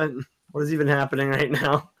 okay, what is even happening right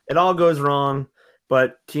now? It all goes wrong,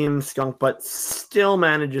 but Team Skunk Butt still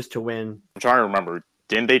manages to win. I'm trying to remember.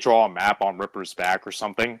 Didn't they draw a map on Ripper's back or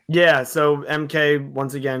something? Yeah, so MK,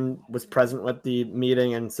 once again, was present with the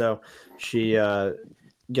meeting, and so she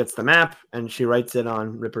gets the map, and she writes it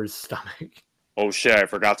on Ripper's stomach. Oh shit, I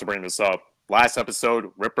forgot to bring this up. Last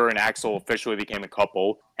episode, Ripper and Axel officially became a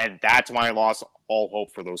couple, and that's when I lost all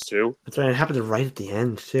hope for those two. That's right, it happened right at the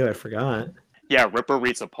end, too, I forgot. Yeah, Ripper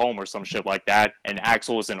reads a poem or some shit like that, and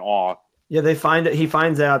Axel is in awe. Yeah, he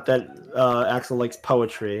finds out that Axel likes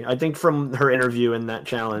poetry. I think from her interview in that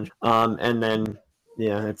challenge. And then,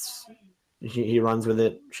 yeah, he runs with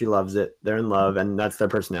it. She loves it. They're in love, and that's their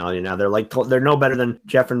personality now. They're no better than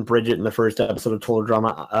Jeff and Bridget in the first episode of Total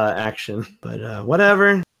Drama Action. But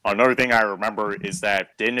whatever. Another thing I remember is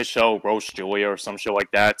that didn't the show roast Julia or some shit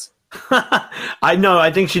like that? I know.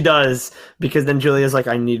 I think she does, because then Julia's like,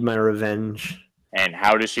 I need my revenge. And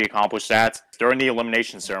how does she accomplish that? During the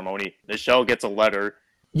elimination ceremony, the show gets a letter.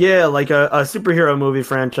 Yeah, like a superhero movie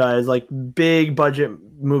franchise, like big budget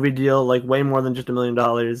movie deal, like way more than just $1 million.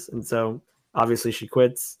 And so obviously she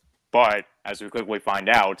quits. But as we quickly find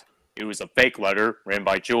out, it was a fake letter written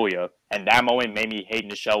by Julia. And that moment made me hate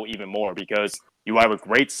the show even more, because you have a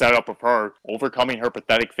great setup of her overcoming her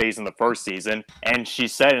pathetic phase in the first season. And she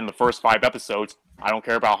said in the first 5 episodes, I don't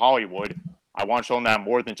care about Hollywood. I want to show them that I'm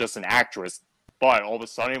more than just an actress. But all of a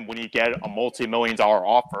sudden, when you get a multi-million-dollar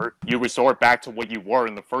offer, you resort back to what you were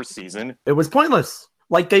in the first season. It was pointless.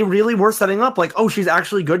 Like, they really were setting up, like, oh, she's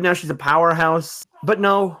actually good now. She's a powerhouse. But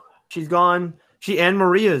no, she's gone. She Anne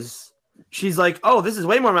Maria's. She's like, oh, this is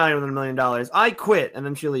way more valuable than $1 million. I quit. And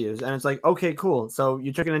then she leaves. And it's like, okay, cool. So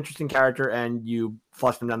you took an interesting character and you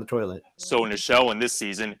flushed him down the toilet. So in the show in this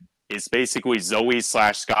season, it's basically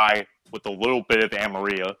Zoe/Sky with a little bit of Anne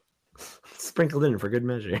Maria. Sprinkled in for good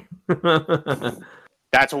measure.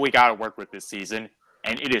 That's what we gotta work with this season,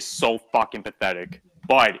 and it is so fucking pathetic.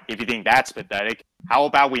 But if you think that's pathetic, how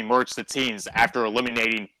about we merge the teams after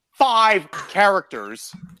eliminating 5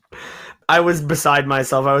 characters? I was beside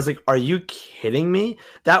myself. I was like, are you kidding me?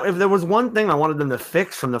 That if there was one thing I wanted them to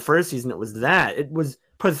fix from the first season, it was that. It was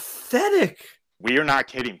pathetic. We are not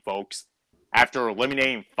kidding, folks. After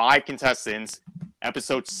eliminating 5 contestants,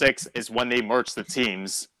 episode 6 is when they merge the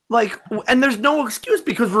teams. Like, and there's no excuse,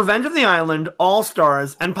 because Revenge of the Island, All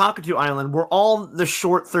Stars, and Pakatu Island were all the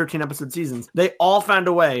short 13-episode seasons. They all found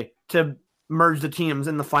a way to merge the teams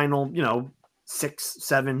in the final, 6,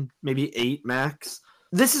 7, maybe 8 max.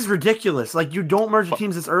 This is ridiculous. Like, you don't merge the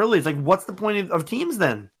teams this early. It's like, what's the point of teams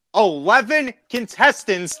then? 11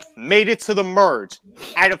 contestants made it to the merge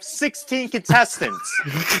out of 16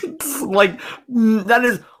 contestants. Like, that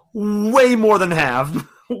is way more than half.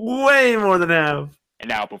 Way more than half. And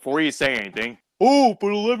now, before you say anything, oh, but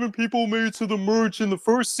 11 people made it to the merge in the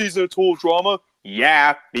first season of Total Drama.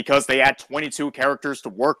 Yeah, because they had 22 characters to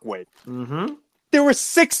work with. Mm-hmm. There were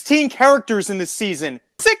 16 characters in this season.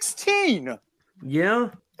 16! Yeah,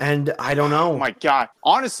 and I don't know. Oh my god.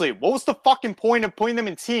 Honestly, what was the fucking point of putting them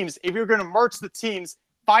in teams if you're going to merge the teams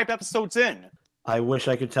 5 episodes in? I wish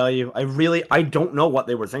I could tell you. I don't know what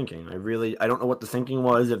they were thinking. I don't know what the thinking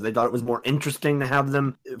was. If they thought it was more interesting to have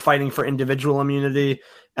them fighting for individual immunity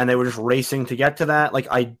and they were just racing to get to that. Like,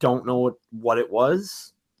 I don't know what it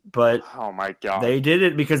was, but oh my god, they did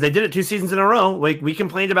it because they did it 2 seasons in a row. Like, we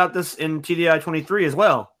complained about this in TDI 23 as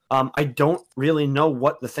well. I don't really know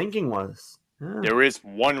what the thinking was. There is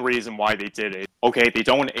one reason why they did it. Okay, they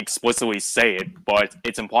don't explicitly say it, but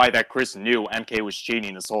it's implied that Chris knew MK was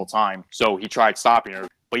cheating this whole time, so he tried stopping her.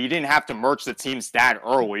 But you didn't have to merge the teams that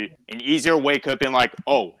early. An easier way could have been like,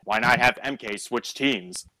 oh, why not have MK switch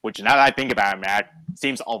teams? Which, now that I think about it, Matt,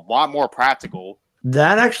 seems a lot more practical.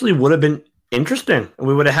 That actually would have been interesting.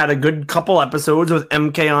 We would have had a good couple episodes with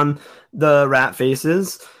MK on the rat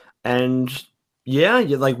faces, and yeah,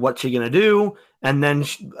 you're like, what's she gonna do? And then,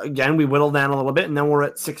 again, we whittle down a little bit, and then we're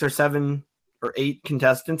at 6 or 7 or 8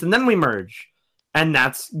 contestants, and then we merge. And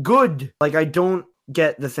that's good. Like, I don't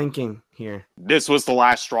get the thinking here. This was the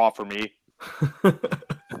last straw for me.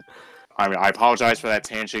 I mean, I apologize for that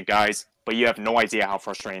tangent, guys, but you have no idea how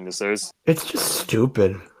frustrating this is. It's just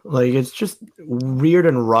stupid. Like, it's just weird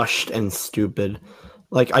and rushed and stupid.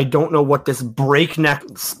 Like, I don't know what this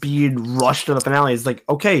breakneck speed rush to the finale is. Like,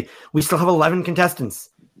 okay, we still have 11 contestants.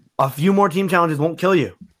 A few more team challenges won't kill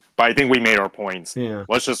you. But I think we made our points. Yeah.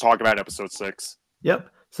 Let's just talk about episode 6. Yep.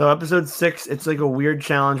 So episode 6, it's like a weird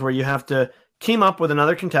challenge where you have to team up with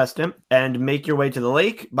another contestant and make your way to the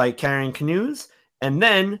lake by carrying canoes. And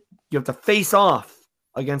then you have to face off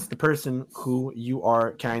against the person who you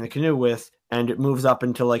are carrying the canoe with. And it moves up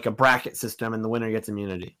into like a bracket system and the winner gets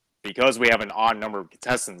immunity. Because we have an odd number of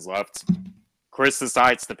contestants left, Chris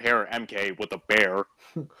decides to pair MK with a bear.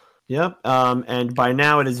 Yep. And by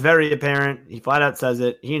now it is very apparent. He flat out says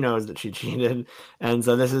it. He knows that she cheated. And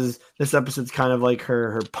so this episode's kind of like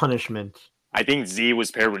her punishment. I think Z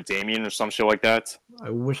was paired with Damien or some shit like that. I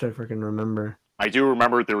wish I freaking remember. I do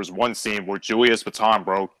remember there was one scene where Julia's baton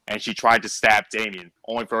broke and she tried to stab Damien,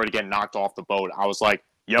 only for her to get knocked off the boat. I was like,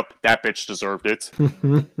 yep, that bitch deserved it.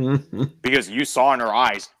 Because you saw in her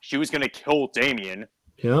eyes, she was going to kill Damien.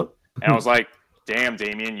 Yep. And I was like, damn,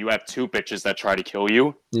 Damien, you have 2 bitches that try to kill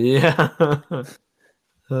you. Yeah.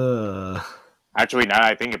 Actually, now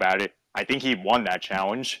that I think about it, I think he won that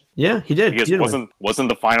challenge. Yeah, he did. Because wasn't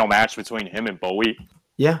the final match between him and Bowie?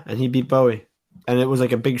 Yeah, and he beat Bowie. And it was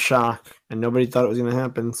like a big shock, and nobody thought it was going to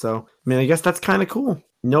happen. So, I mean, I guess that's kind of cool.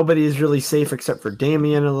 Nobody is really safe except for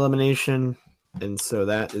Damien elimination. And so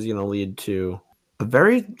that is going to lead to a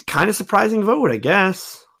very kind of surprising vote, I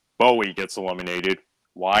guess. Bowie gets eliminated.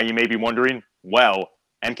 Why, you may be wondering? Well,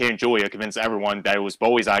 MK and Julia convinced everyone that it was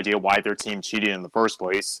Bowie's idea why their team cheated in the first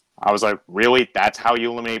place. I was like, really? That's how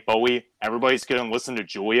you eliminate Bowie? Everybody's going to listen to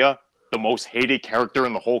Julia? The most hated character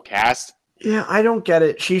in the whole cast? Yeah, I don't get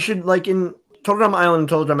it. She should, like, in Total Drama Island and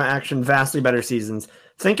Total Drama Action, vastly better seasons.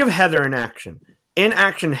 Think of Heather in action. In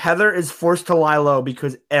action, Heather is forced to lie low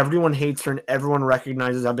because everyone hates her and everyone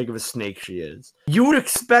recognizes how big of a snake she is. You would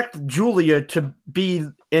expect Julia to be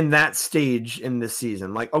in that stage in this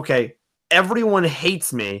season. Like, okay, everyone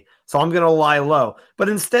hates me, so I'm going to lie low. But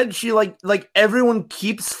instead, she, like everyone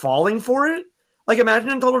keeps falling for it. Like, imagine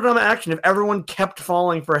in Total Drama Action if everyone kept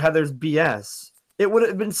falling for Heather's BS. It would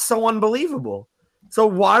have been so unbelievable. So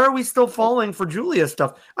why are we still falling for Julia's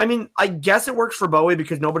stuff? I mean, I guess it works for Bowie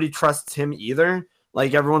because nobody trusts him either.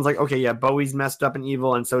 Like, everyone's like, okay, yeah, Bowie's messed up and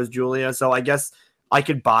evil, and so is Julia. So I guess I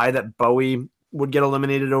could buy that Bowie would get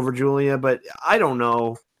eliminated over Julia, but I don't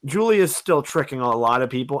know. Julia's still tricking a lot of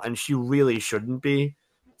people, and she really shouldn't be.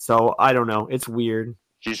 So I don't know. It's weird.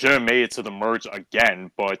 She should have made it to the merge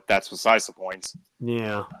again, but that's besides the point.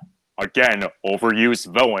 Yeah. Again,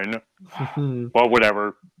 overused villain. But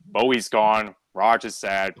whatever. Bowie's gone. Raj is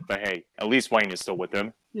sad, but hey, at least Wayne is still with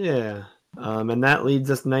him. Yeah. And that leads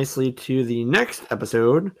us nicely to the next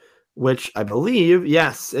episode, which I believe,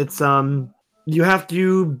 yes, it's you have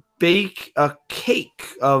to bake a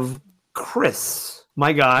cake of Chris.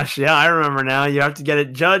 My gosh, yeah, I remember now. You have to get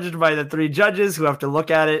it judged by the 3 judges who have to look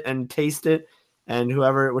at it and taste it and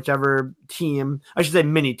whichever team, I should say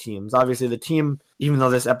mini teams. Obviously, the team, even though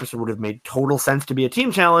this episode would have made total sense to be a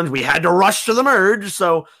team challenge, we had to rush to the merge.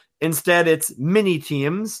 So instead, it's mini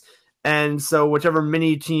teams. And so whichever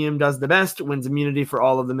mini team does the best wins immunity for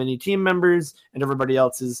all of the mini team members, and everybody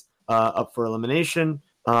else is up for elimination.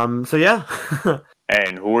 So yeah.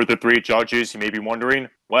 And who are the 3 judges, you may be wondering?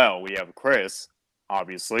 Well, we have Chris,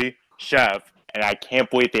 obviously, Chef, and I can't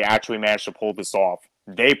believe they actually managed to pull this off.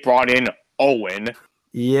 They brought in Owen.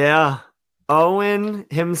 Yeah. Owen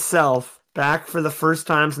himself, back for the first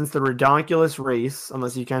time since the Redonkulous race,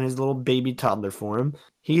 unless you count his little baby toddler form.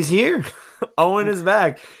 He's here. Owen is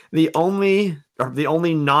back. The only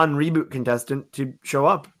non-reboot contestant to show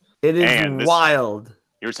up. It is wild.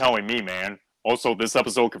 You're telling me, man. Also, this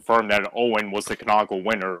episode confirmed that Owen was the canonical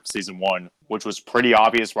winner of Season 1, which was pretty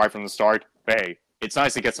obvious right from the start. But hey, it's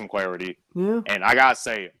nice to get some clarity. Yeah. And I gotta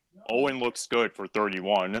say, Owen looks good for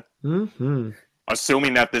 31. Mm-hmm.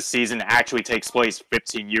 Assuming that this season actually takes place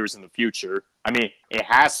 15 years in the future. I mean, it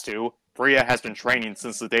has to. Priya has been training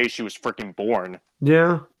since the day she was freaking born.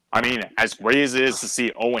 Yeah. I mean, as great as it is to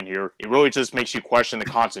see Owen here, it really just makes you question the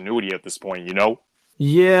continuity at this point, you know?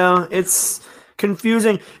 Yeah, it's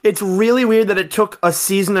confusing. It's really weird that it took a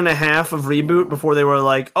season and a half of reboot before they were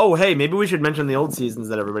like, oh, hey, maybe we should mention the old seasons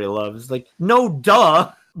that everybody loves. Like, no,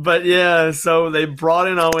 duh. But yeah, so they brought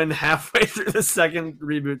in Owen halfway through the second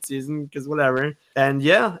reboot season, because whatever. And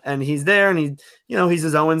yeah, and he's there, and he's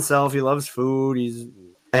his Owen self. He loves food.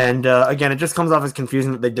 And again, it just comes off as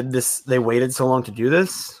confusing that they did this. They waited so long to do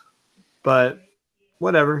this, but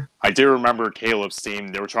whatever. I do remember Caleb's team.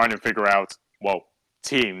 They were trying to figure out, well,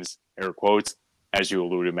 teams, air quotes, as you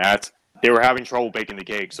alluded, Matt. They were having trouble baking the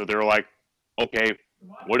cake, so they were like, okay,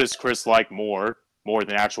 what does Chris like more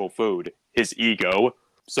than actual food? His ego.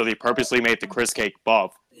 So they purposely made the Chris cake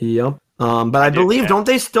buff. Yep. But I believe, don't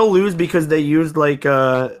they still lose because they used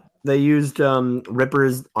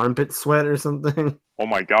Ripper's armpit sweat or something? Oh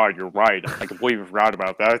my god, you're right. I completely forgot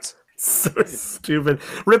about that. So stupid.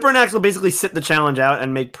 Ripper and Axel basically sit the challenge out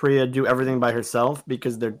and make Priya do everything by herself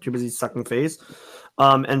because they're too busy sucking face.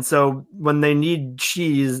 And so when they need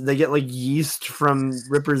cheese, they get like yeast from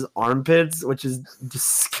Ripper's armpits, which is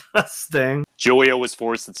disgusting. Julia was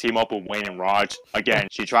forced to team up with Wayne and Raj. Again,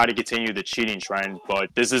 she tried to continue the cheating trend, but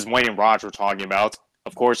this is Wayne and Raj we're talking about.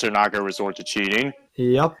 Of course, they're not going to resort to cheating.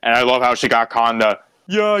 Yep. And I love how she got Conda.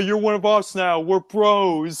 Yeah, you're one of us now. We're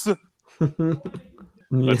pros.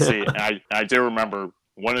 Let's see. And I do remember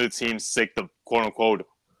one of the teams sicked the quote-unquote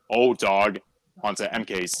old dog onto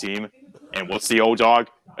MK's team. And what's the old dog?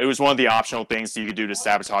 It was one of the optional things you could do to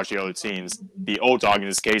sabotage the other teams. The old dog in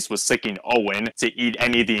this case was sicking Owen to eat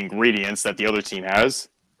any of the ingredients that the other team has.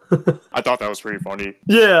 I thought that was pretty funny.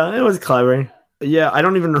 Yeah, it was clever. Yeah, I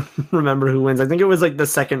don't even remember who wins. I think it was like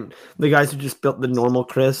the guys who just built the normal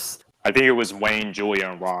Chris. I think it was Wayne, Julia,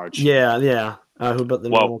 and Raj. Yeah. Who built the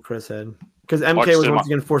normal Chris head. Because MK was once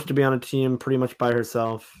again forced to be on a team pretty much by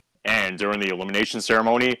herself. And during the elimination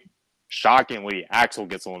ceremony, shockingly, Axel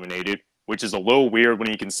gets eliminated, which is a little weird when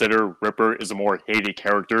you consider Ripper is a more hated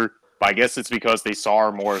character. But I guess it's because they saw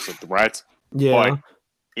her more as a threat. Yeah. But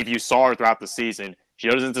if you saw her throughout the season, she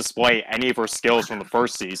doesn't display any of her skills from the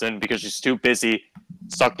first season because she's too busy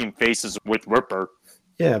sucking faces with Ripper.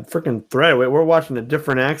 Yeah, freaking threat. We're watching a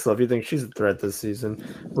different Axel if you think she's a threat this season.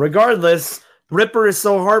 Regardless, Ripper is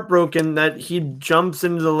so heartbroken that he jumps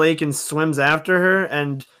into the lake and swims after her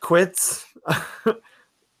and quits.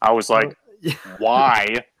 I was like,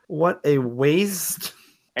 why? What a waste.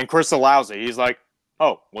 And Chris allows it. He's like,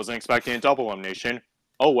 oh, wasn't expecting a double elimination.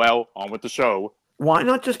 Oh, well, on with the show. Why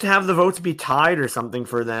not just have the votes be tied or something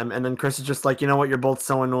for them? And then Chris is just like, you know what? You're both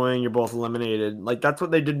so annoying. You're both eliminated. Like, that's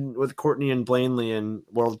what they did with Courtney and Blanley in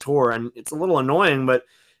World Tour. And it's a little annoying, but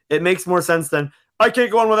it makes more sense than, I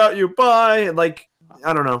can't go on without you. Bye. Like,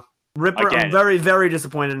 I don't know. Ripper, again, I'm very, very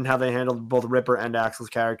disappointed in how they handled both Ripper and Axel's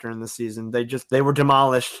character in this season. They were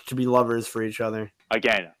demolished to be lovers for each other.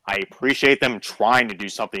 Again, I appreciate them trying to do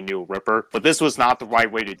something new with Ripper, but this was not the right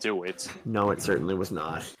way to do it. No, it certainly was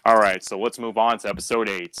not. All right, so let's move on to episode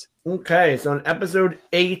 8. Okay, so in episode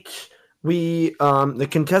 8, the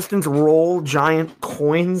contestants roll giant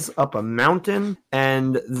coins up a mountain,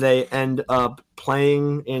 and they end up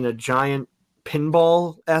playing in a giant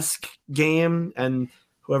pinball-esque game, and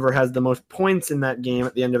whoever has the most points in that game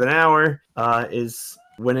at the end of an hour is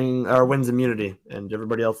winning or wins immunity, and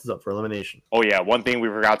everybody else is up for elimination. Oh yeah, one thing we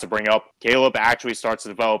forgot to bring up, Caleb actually starts to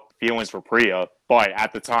develop feelings for Priya, but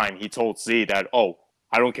at the time he told Z that, oh,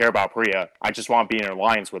 I don't care about Priya, I just want to be in an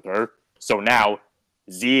alliance with her. So now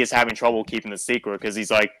Z is having trouble keeping the secret because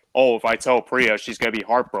he's like, oh, if I tell Priya, she's going to be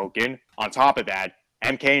heartbroken. On top of that,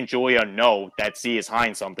 MK and Julia know that Z is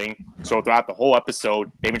hiding something, so throughout the whole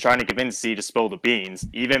episode, they've been trying to convince Z to spill the beans,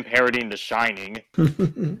 even parodying The Shining.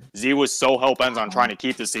 Z was so hell-bent on trying to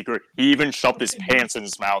keep the secret, he even shoved his pants in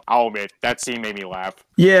his mouth. I'll admit, that scene made me laugh.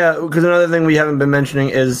 Yeah, because another thing we haven't been mentioning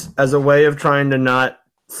is, as a way of trying to not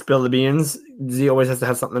spill the beans, Z always has to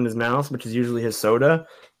have something in his mouth, which is usually his soda,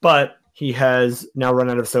 but he has now run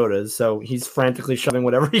out of sodas, so he's frantically shoving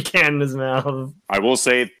whatever he can in his mouth. I will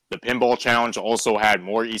say the pinball challenge also had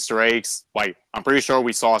more Easter eggs. Like, I'm pretty sure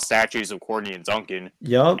we saw statues of Courtney and Duncan.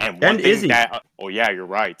 Yup, and Izzy. Oh yeah, you're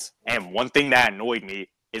right. And one thing that annoyed me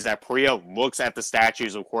is that Priya looks at the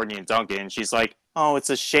statues of Courtney and Duncan, and she's like, oh, it's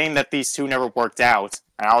a shame that these two never worked out.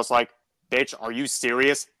 And I was like, bitch, are you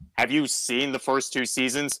serious? Have you seen the first 2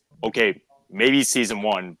 seasons? Okay, maybe season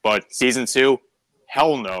 1, but season 2?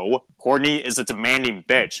 Hell no. Courtney is a demanding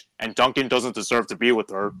bitch, and Duncan doesn't deserve to be with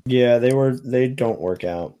her. Yeah, they don't work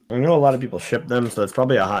out. I know a lot of people ship them, so it's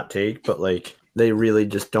probably a hot take, but like they really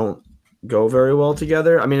just don't go very well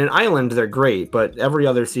together. I mean, in Island they're great, but every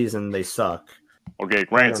other season they suck. Okay,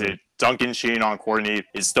 granted, Duncan cheating on Courtney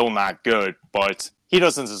is still not good, but he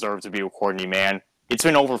doesn't deserve to be with Courtney, man. It's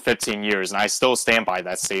been over 15 years, and I still stand by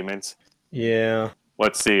that statement. Yeah.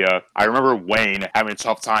 Let's see, I remember Wayne having a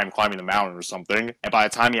tough time climbing the mountain or something, and by the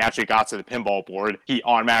time he actually got to the pinball board, he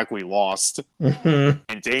automatically lost. And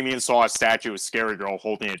Damien saw a statue of Scary Girl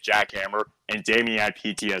holding a jackhammer, and Damien had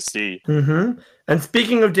PTSD. And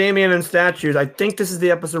speaking of Damien and statues, I think this is the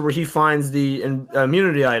episode where he finds the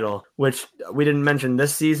immunity idol, which we didn't mention.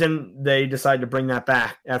 This season, they decided to bring that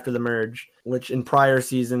back after the merge, which in prior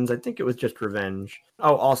seasons, I think it was just Revenge.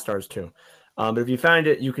 Oh, All Stars too. But if you find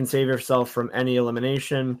it, you can save yourself from any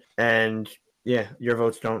elimination, and yeah, your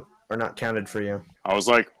votes are not counted for you. I was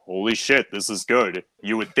like, holy shit, this is good.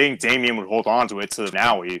 You would think Damien would hold on to it to the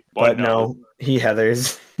finale, but no, he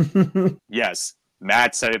heathers. Yes,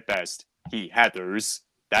 Matt said it best. He heathers.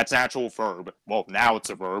 That's an actual verb. Well, now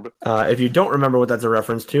it's a verb. If you don't remember what that's a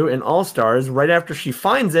reference to, in All Stars, right after she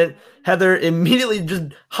finds it, Heather immediately just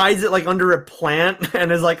hides it like under a plant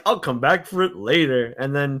and is like, I'll come back for it later.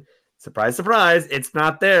 And then surprise, surprise, it's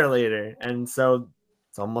not there later. And so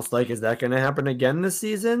it's almost like, is that going to happen again this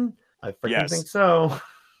season? I freaking think so.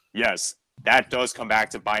 Yes, that does come back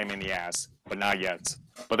to bite him in the ass, but not yet.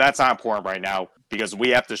 But that's not important right now, because we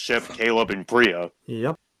have to ship Caleb and Priya.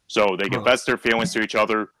 Yep. So they confess their feelings to each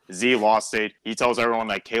other. Z lost it. He tells everyone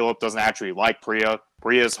that Caleb doesn't actually like Priya.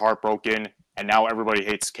 Priya is heartbroken, and now everybody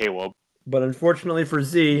hates Caleb. But unfortunately for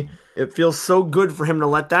Z, it feels so good for him to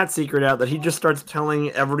let that secret out that he just starts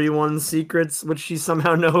telling everyone's secrets, which he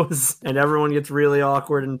somehow knows, and everyone gets really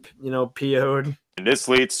awkward and, PO'd. And this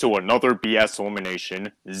leads to another BS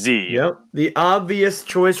elimination, Z. Yep. The obvious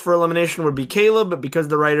choice for elimination would be Caleb, but because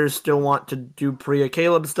the writers still want to do Priya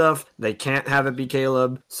Caleb stuff, they can't have it be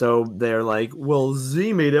Caleb. So they're like, well,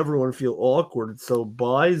 Z made everyone feel awkward, so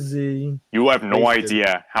bye, Z. You have no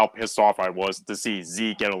idea how pissed off I was to see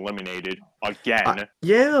Z get eliminated again.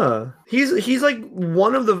 Yeah. He's like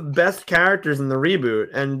one of the best characters in the reboot,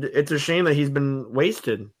 and it's a shame that he's been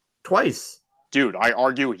wasted twice. Dude, I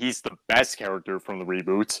argue he's the best character from the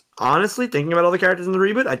reboot. Honestly, thinking about all the characters in the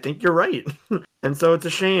reboot, I think you're right. And so it's a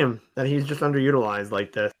shame that he's just underutilized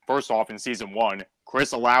like this. First off, in season 1,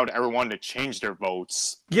 Chris allowed everyone to change their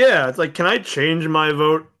votes. Yeah, it's like, can I change my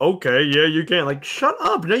vote? Okay, yeah, you can. Like, shut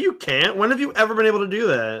up. No, you can't. When have you ever been able to do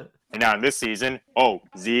that? And now in this season,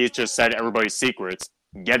 Z just said everybody's secrets.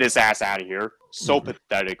 Get his ass out of here. So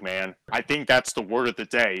pathetic, man. I think that's the word of the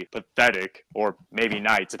day. Pathetic. Or maybe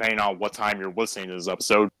night, depending on what time you're listening to this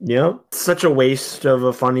episode. Yep. Such a waste of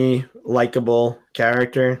a funny, likable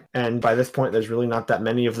character. And by this point, there's really not that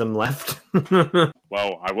many of them left.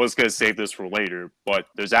 Well, I was going to save this for later, but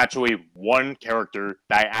there's actually one character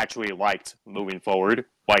that I actually liked moving forward.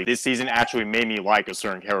 Like, this season actually made me like a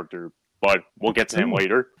certain character, but we'll get to him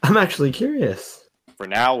later. I'm actually curious. For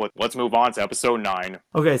now, let's move on to episode 9.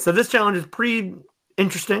 Okay, so this challenge is pretty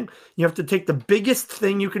interesting. You have to take the biggest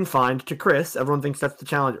thing you can find to Chris. Everyone thinks that's the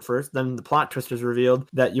challenge at first. Then the plot twist is revealed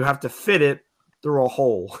that you have to fit it through a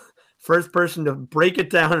hole. First person to break it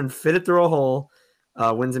down and fit it through a hole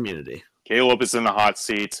wins immunity. Caleb is in the hot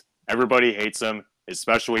seat. Everybody hates him,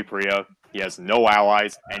 especially Priya. He has no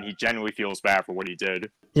allies, and he genuinely feels bad for what he did.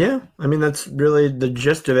 Yeah, I mean, that's really the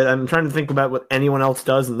gist of it. I'm trying to think about what anyone else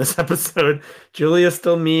does in this episode. Julia's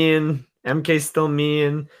still mean. MK's still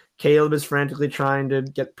mean. Caleb is frantically trying to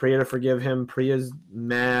get Priya to forgive him. Priya's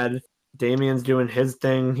mad. Damien's doing his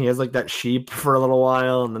thing. He has like that sheep for a little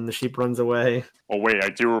while, and then the sheep runs away. Oh, wait, I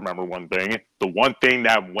do remember one thing. The one thing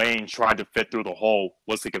that Wayne tried to fit through the hole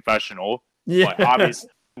was the confessional. Yeah. But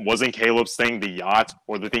Wasn't Caleb's thing the yacht,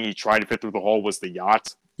 or the thing he tried to fit through the hole was the yacht?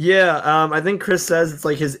 Yeah, I think Chris says it's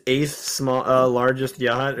like his eighth largest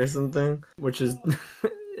yacht or something, which is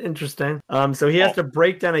interesting. So he has to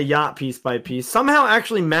break down a yacht piece by piece. Somehow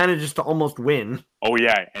actually manages to almost win. Oh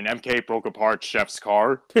yeah, and MK broke apart Chef's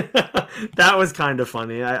car. That was kind of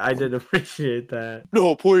funny. I did appreciate that.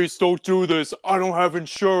 No, please don't do this. I don't have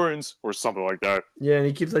insurance, or something like that. Yeah, and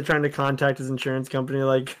he keeps like trying to contact his insurance company,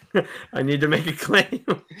 like, I need to make a claim.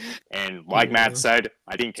 And like Matt said,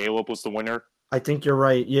 I think Caleb was the winner. I think you're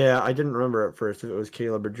right. Yeah, I didn't remember at first if it was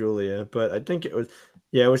Caleb or Julia, but I think it was.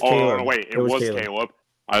 Yeah, it was Caleb. No, wait, it was Caleb.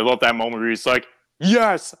 I love that moment where he's like,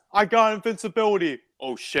 "Yes, I got invincibility."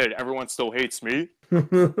 Oh shit, everyone still hates me.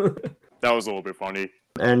 That was a little bit funny.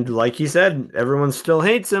 And like he said, everyone still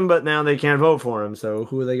hates him, but now they can't vote for him. So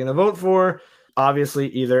who are they going to vote for? Obviously,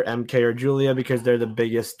 either MK or Julia, because they're the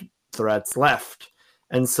biggest threats left.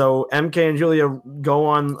 And so MK and Julia go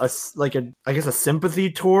on a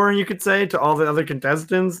sympathy tour, you could say, to all the other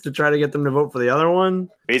contestants to try to get them to vote for the other one.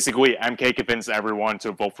 Basically, MK convinced everyone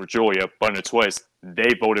to vote for Julia, but in a twist,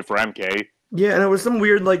 they voted for MK. Yeah, and it was some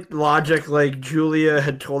weird logic, like Julia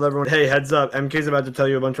had told everyone, "Hey, heads up, MK's about to tell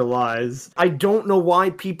you a bunch of lies." I don't know why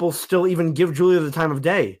people still even give Julia the time of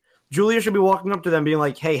day. Julia should be walking up to them being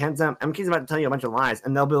like, "Hey, hands up, MK's about to tell you a bunch of lies."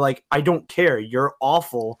 And they'll be like, "I don't care. You're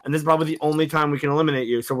awful. And this is probably the only time we can eliminate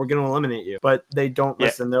you, so we're going to eliminate you." But they don't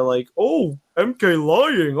listen. They're like, "Oh, MK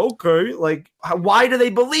lying. Okay." Like, why do they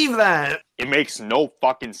believe that? It makes no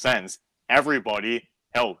fucking sense. Everybody,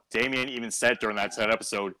 hell, Damien even said during that said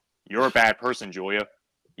episode, "You're a bad person, Julia."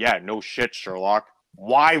 Yeah, no shit, Sherlock.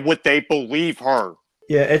 Why would they believe her?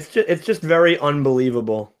 Yeah, it's just very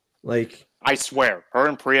unbelievable. Like, I swear, her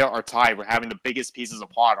and Priya are tied for having the biggest pieces of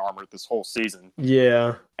plot armor this whole season.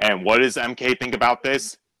 Yeah. And what does MK think about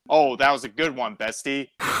this? Oh, that was a good one, bestie.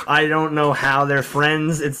 I don't know how they're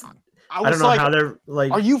friends. I don't know how they're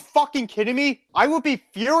like. Are you fucking kidding me? I would be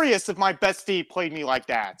furious if my bestie played me like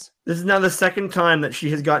that. This is now the second time that she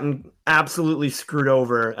has gotten absolutely screwed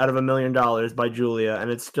over out of $1 million by Julia, and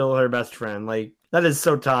it's still her best friend. Like, that is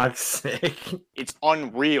so toxic. It's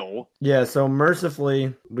unreal. Yeah, so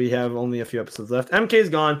mercifully, we have only a few episodes left. MK's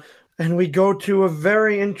gone, and we go to a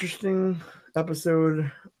very interesting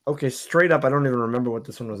episode. Okay, straight up, I don't even remember what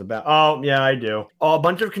this one was about. Oh, yeah, I do. Oh, a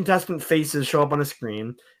bunch of contestant faces show up on a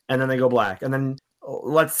screen, and then they go black. And then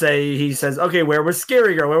let's say he says, "Okay, where was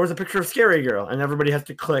Scary Girl? Where was the picture of Scary Girl?" And everybody has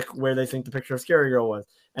to click where they think the picture of Scary Girl was.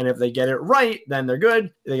 And if they get it right, then they're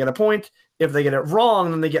good. They get a point. If they get it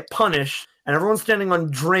wrong, then they get punished. And everyone's standing on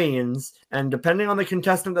drains. And depending on the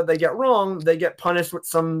contestant that they get wrong, they get punished with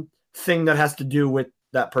something that has to do with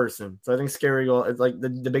that person. So I think Scary Girl, it's like the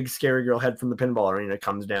big Scary Girl head from the pinball arena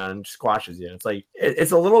comes down and squashes you. It's like,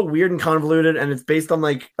 it's a little weird and convoluted, and it's based on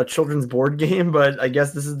like a children's board game, but I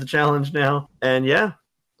guess this is the challenge now. And yeah,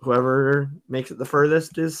 whoever makes it the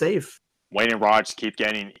furthest is safe. Wayne and Raj keep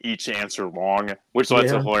getting each answer wrong, which led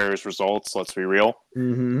to hilarious results, let's be real.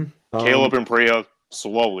 Mm-hmm. Caleb and Priya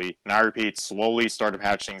slowly, and I repeat, slowly started to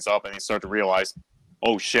patch things up, and they start to realize,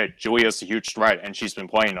 oh shit, Julia's a huge threat, and she's been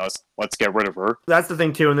playing us. Let's get rid of her. That's the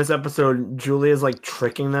thing, too. In this episode, Julia's like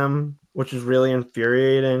tricking them, which is really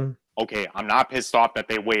infuriating. Okay, I'm not pissed off that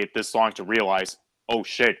they waited this long to realize, oh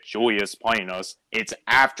shit, Julia's playing us. It's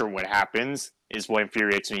after what happens is what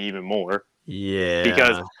infuriates me even more. Yeah.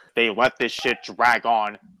 Because they let this shit drag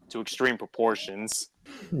on to extreme proportions.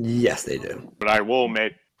 Yes, they do. But I will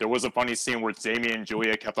admit, there was a funny scene where Damien and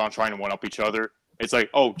Julia kept on trying to one-up each other. It's like,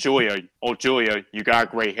 oh, Julia, you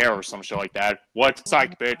got gray hair or some shit like that. What?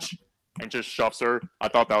 Psych, bitch. And just shoves her. I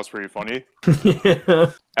thought that was pretty funny.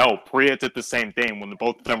 Yeah. Oh, Priya did the same thing when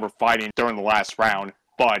both of them were fighting during the last round.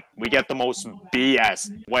 But we get the most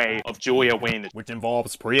BS way of Julia winning, which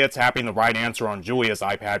involves Priya tapping the right answer on Julia's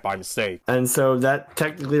iPad by mistake. And so that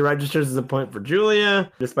technically registers as a point for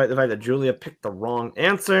Julia, despite the fact that Julia picked the wrong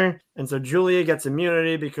answer. And so Julia gets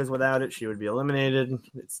immunity because without it, she would be eliminated.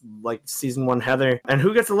 It's like season 1 Heather. And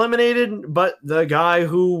who gets eliminated but the guy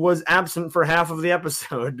who was absent for half of the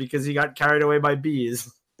episode because he got carried away by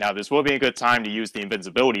bees. Now, this would be a good time to use the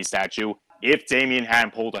invincibility statue if Damien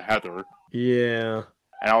hadn't pulled a Heather. Yeah.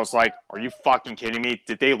 And I was like, are you fucking kidding me?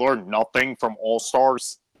 Did they learn nothing from All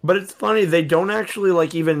Stars? But it's funny, they don't actually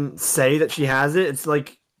like even say that she has it. It's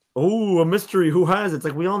like, oh, a mystery. Who has it? It's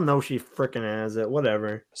like, we all know she freaking has it.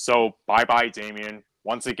 Whatever. So, bye-bye, Damien.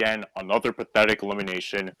 Once again, another pathetic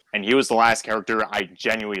elimination. And he was the last character I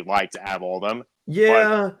genuinely liked out of all of them.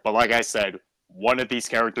 Yeah. But like I said, one of these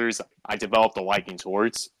characters I developed a liking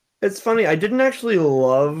towards. It's funny, I didn't actually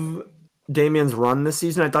love Damien's run this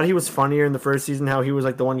season. I thought he was funnier in the first season, how he was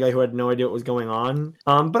like the one guy who had no idea what was going on.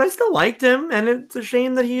 But I still liked him, and it's a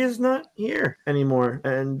shame that he is not here anymore.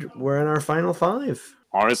 And we're in our final 5.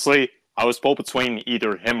 Honestly, I was pulled between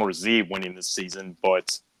either him or Z winning this season,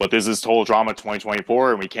 but this is Total Drama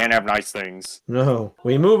 2024, and we can't have nice things. No.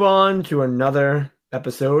 We move on to another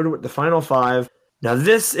episode with the final 5. Now,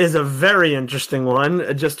 this is a very interesting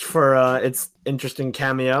one, just for its interesting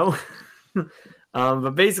cameo.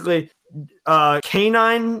 But basically,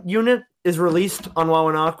 Canine Unit is released on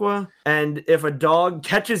Wawanakwa, and if a dog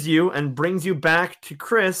catches you and brings you back to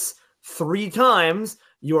Chris 3 times,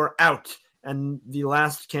 you're out. And the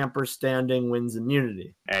last camper standing wins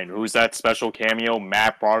immunity. And who's that special cameo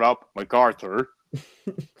Matt brought up? MacArthur.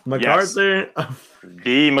 MacArthur? Yes.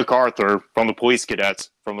 The MacArthur from the Police Cadets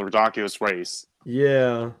from the Ridiculous Race.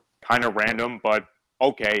 Yeah. Kind of random, but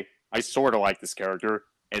okay. I sort of like this character.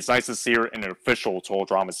 It's nice to see her in an official Total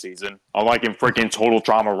Drama season. Unlike in freaking Total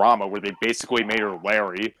Drama Rama, where they basically made her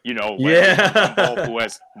Larry. You know, Larry who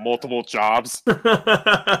has multiple jobs.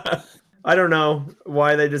 I don't know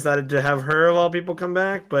why they decided to have her of all people come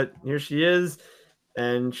back, but here she is,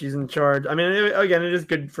 and she's in charge. I mean, again, it is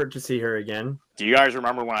good to see her again. Do you guys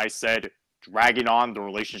remember when I said dragging on the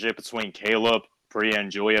relationship between Caleb, Priya,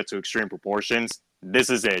 and Julia to extreme proportions?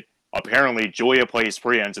 This is it. Apparently, Julia plays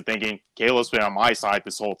Priya into thinking Caleb's been on my side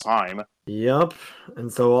this whole time. Yep.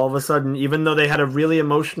 And so all of a sudden, even though they had a really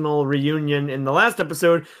emotional reunion in the last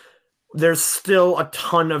episode, there's still a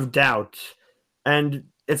ton of doubt. And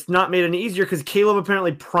it's not made any easier because Caleb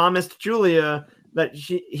apparently promised Julia that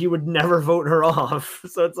he would never vote her off.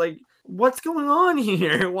 So it's like, what's going on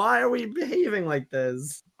here? Why are we behaving like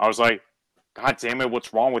this? I was like, God damn it,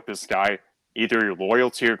 what's wrong with this guy? Either you're loyal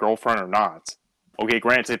to your girlfriend or not. Okay,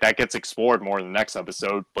 granted, that gets explored more in the next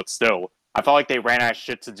episode, but still. I felt like they ran out of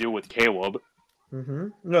shit to do with Caleb. Mm-hmm.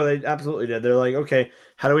 No, they absolutely did. They're like, okay,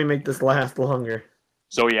 how do we make this last longer?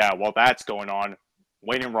 So yeah, while that's going on,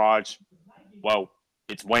 Wayne and Raj, well,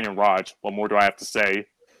 it's Wayne and Raj. What more do I have to say?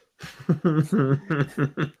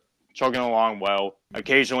 Chugging along well,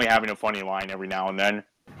 occasionally having a funny line every now and then.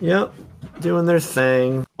 Yep, doing their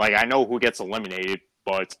thing. Like, I know who gets eliminated,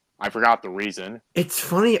 but I forgot the reason. It's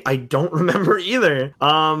funny, I don't remember either.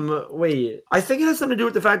 Wait. I think it has something to do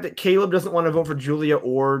with the fact that Caleb doesn't want to vote for Julia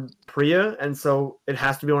or Priya, and so it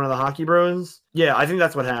has to be one of the hockey bros. Yeah, I think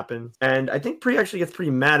that's what happened. And I think Priya actually gets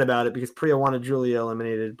pretty mad about it because Priya wanted Julia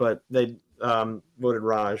eliminated, but they voted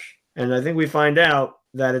Raj. And I think we find out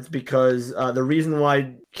that it's because the reason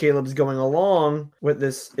why Caleb's going along with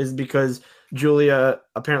this is because Julia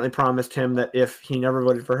apparently promised him that if he never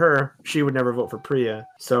voted for her, she would never vote for Priya.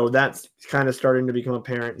 So that's kind of starting to become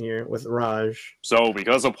apparent here with Raj. So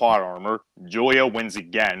because of plot armor, Julia wins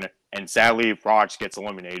again, and sadly Raj gets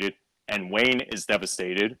eliminated, and Wayne is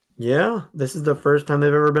devastated. Yeah, this is the first time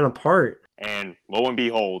they've ever been apart. And lo and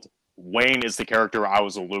behold, Wayne is the character I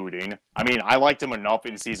was alluding. I mean, I liked him enough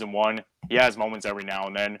in season 1. He has moments every now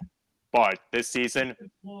and then. But this season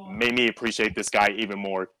made me appreciate this guy even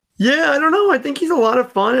more. Yeah, I don't know. I think he's a lot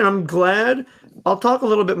of fun, and I'm glad. I'll talk a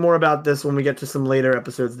little bit more about this when we get to some later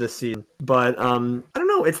episodes this season. But I don't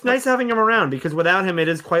know. It's nice having him around because without him, it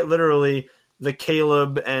is quite literally the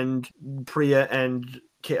Caleb and Priya and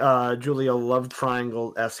Julia love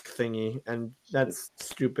triangle-esque thingy, and that's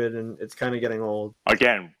stupid, and it's kind of getting old.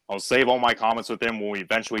 Again, I'll save all my comments with him when we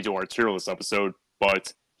eventually do our tier list episode,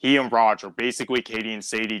 but he and Raj are basically Katie and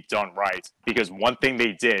Sadie done right, because one thing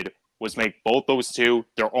they did was make both those two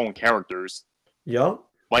their own characters. Yup.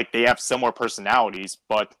 Like, they have similar personalities,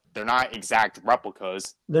 but they're not exact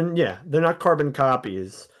replicas. Then yeah, they're not carbon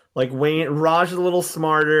copies. Like Raj is a little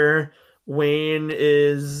smarter. Wayne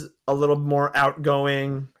is a little more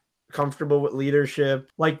outgoing, comfortable with leadership.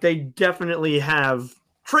 Like, they definitely have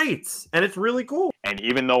traits, and it's really cool. And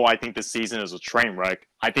even though I think this season is a train wreck,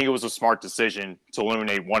 I think it was a smart decision to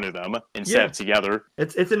eliminate one of them instead of together.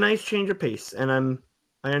 It's a nice change of pace, and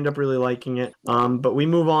I end up really liking it. But we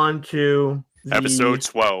move on to episode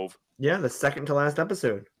 12. Yeah, the second to last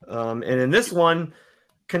episode. And in this one,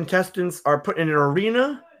 contestants are put in an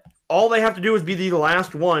arena. All they have to do is be the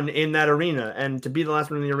last one in that arena. And to be the last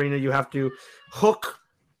one in the arena, you have to hook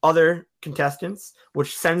other contestants,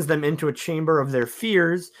 which sends them into a chamber of their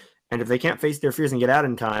fears. And if they can't face their fears and get out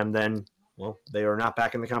in time, then, well, they are not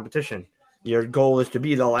back in the competition. Your goal is to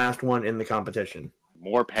be the last one in the competition.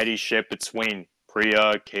 More petty shit between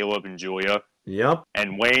Priya, Caleb, and Julia. Yep.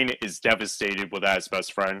 And Wayne is devastated without his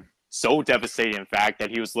best friend. So devastated, in fact,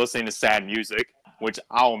 that he was listening to sad music, which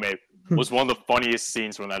I'll admit was one of the funniest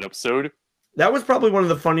scenes from that episode. That was probably one of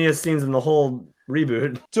the funniest scenes in the whole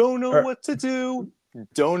reboot. Don't know what to do.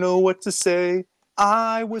 Don't know what to say.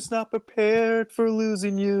 I was not prepared for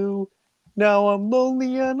losing you. Now I'm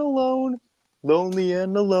lonely and alone. Lonely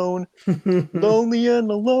and alone. Lonely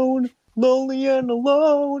and alone. Lonely and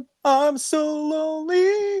alone. I'm so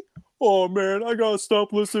lonely. Oh man, I gotta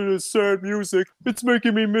stop listening to sad music. It's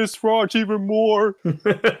making me miss Raj even more.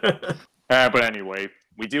 But anyway,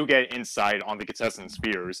 we do get insight on the contestants'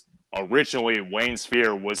 fears. Originally, Wayne's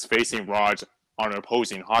fear was facing Raj on an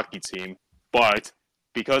opposing hockey team, but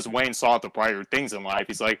because Wayne saw the brighter things in life,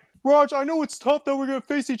 he's like, Raj, I know it's tough that we're gonna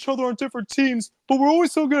face each other on different teams, but we're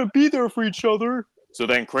always still gonna be there for each other. So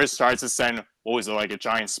then Chris tries to send, what was it, like a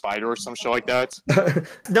giant spider or some shit like that?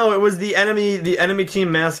 No, it was the enemy team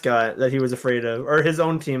mascot that he was afraid of, or his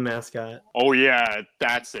own team mascot. Oh yeah,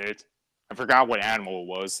 that's it. I forgot what animal it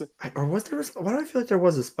was. Or was there? Why do I feel like there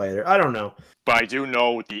was a spider? I don't know. But I do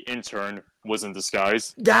know the intern was in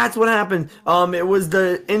disguise. That's what happened. It was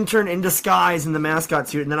the intern in disguise in the mascot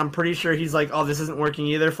suit, and then I'm pretty sure he's like, "Oh, this isn't working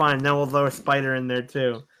either. Fine, now we'll throw a spider in there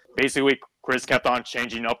too." Basically, Chris kept on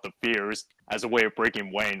changing up the fears as a way of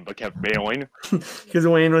breaking Wayne, but kept failing. Because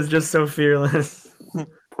Wayne was just so fearless.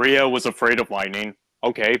 Priya was afraid of lightning.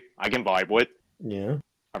 Okay, I can vibe with. Yeah.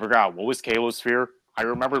 I forgot, what was Caleb's fear? I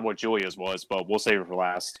remembered what Julia's was, but we'll save it for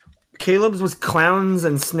last. Caleb's was clowns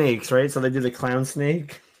and snakes, right? So they did the clown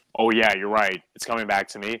snake. Oh yeah, you're right. It's coming back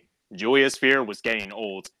to me. Julia's fear was getting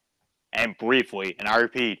old. And briefly, and I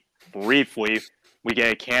repeat, briefly, we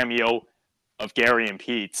get a cameo of Gary and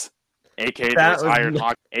Pete, aka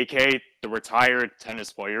the retired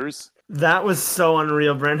tennis players. That was so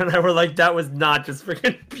unreal. Brandon and I were like, that was not just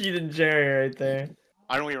freaking Pete and Jerry right there.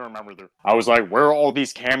 I don't even remember them. I was like, where are all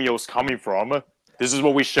these cameos coming from? This is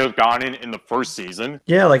what we should have gotten in the first season.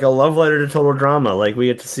 Yeah, like a love letter to total drama. Like we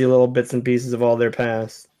get to see little bits and pieces of all their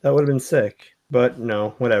past. That would have been sick. But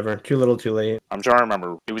no, whatever. Too little, too late. I'm trying to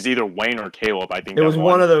remember. It was either Wayne or Caleb, I think. It was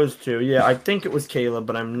one of those two. Yeah, I think it was Caleb,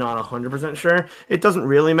 but I'm not 100% sure. It doesn't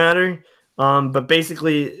really matter. But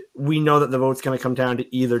basically, we know that the vote's going to come down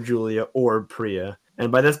to either Julia or Priya.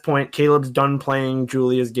 And by this point, Caleb's done playing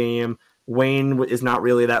Julia's game. Wayne is not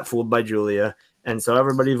really that fooled by Julia. And so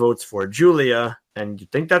everybody votes for Julia. And you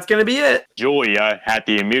think that's going to be it? Julia had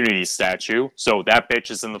the immunity statue, so that bitch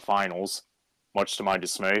is in the finals, much to my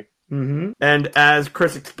dismay. Mm-hmm. And as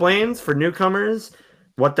Chris explains, for newcomers,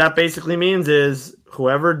 what that basically means is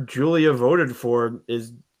whoever Julia voted for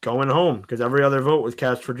is going home, because every other vote was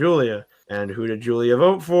cast for Julia. And who did Julia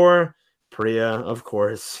vote for? Priya, of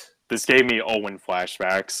course. This gave me Owen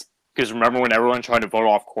flashbacks. Because remember when everyone tried to vote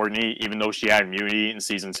off Courtney, even though she had immunity in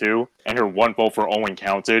Season 2, and her one vote for Owen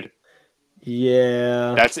counted?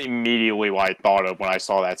 Yeah. That's immediately what I thought of when I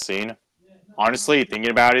saw that scene. Honestly, thinking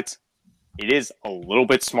about it, it is a little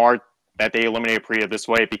bit smart that they eliminated Priya this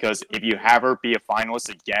way, because if you have her be a finalist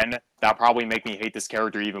again, that'll probably make me hate this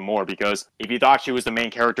character even more, because if you thought she was the main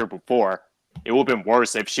character before, it would have been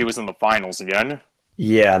worse if she was in the finals again.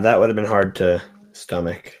 Yeah, that would have been hard to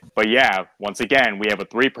stomach. But yeah, once again, we have a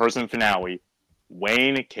 3-person finale.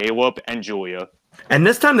 Wayne, Caleb, and Julia. And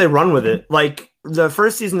this time they run with it. Like, the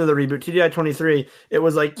first season of the reboot, TDI 23, it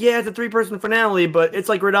was like, yeah, it's a 3-person finale, but it's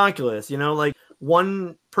like ridiculous, you know? Like,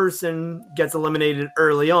 one person gets eliminated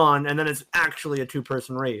early on, and then it's actually a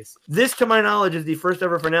 2-person race. This, to my knowledge, is the first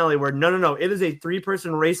ever finale where, no, it is a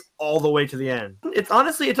 3-person race all the way to the end. It's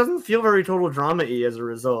honestly, it doesn't feel very total drama-y as a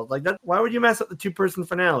result. Like, that, why would you mess up the 2-person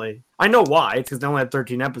finale? I know why, it's because they only had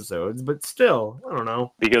 13 episodes, but still, I don't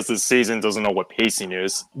know. Because this season doesn't know what pacing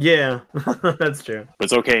is. Yeah, that's true. But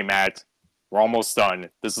it's okay, Matt. We're almost done.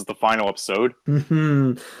 This is the final episode.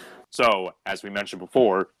 So, as we mentioned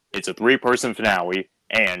before, it's a 3-person finale,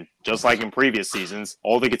 and just like in previous seasons,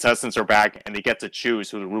 all the contestants are back and they get to choose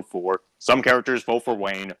who to root for. Some characters vote for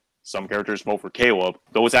Wayne, some characters vote for Caleb.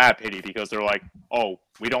 Those I have pity because they're like, oh,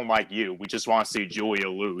 we don't like you. We just want to see Julia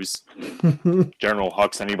lose. General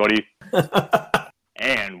Hux, anybody?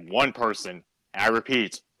 And one person, and I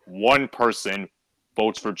repeat, one person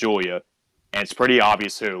votes for Julia, and it's pretty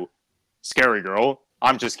obvious who. Scary Girl.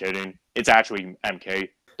 I'm just kidding. It's actually MK.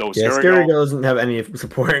 Though Yeah, Scary Girl doesn't have any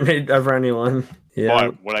support for anyone. Yeah.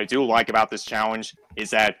 But what I do like about this challenge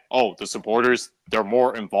is that, the supporters, they're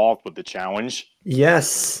more involved with the challenge.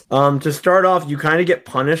 Yes. To start off, you kind of get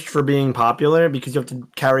punished for being popular because you have to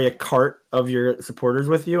carry a cart of your supporters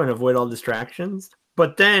with you and avoid all distractions.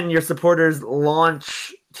 But then your supporters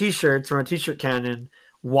launch t-shirts from a t-shirt cannon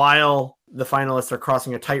while the finalists are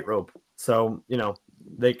crossing a tightrope. So,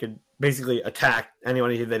 they could basically attack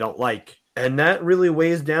anyone who they don't like. And that really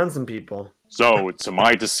weighs down some people. So, to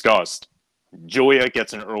my disgust, Julia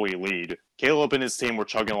gets an early lead. Caleb and his team were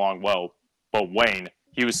chugging along well, but Wayne,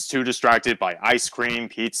 he was too distracted by ice cream,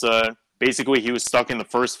 pizza, Basically, he was stuck in the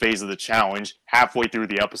first phase of the challenge halfway through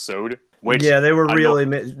the episode. Which yeah, they were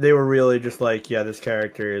really just like, yeah, this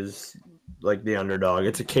character is like the underdog.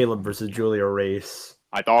 It's a Caleb versus Julia race.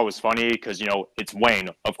 I thought it was funny because, it's Wayne.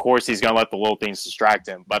 Of course, he's going to let the little things distract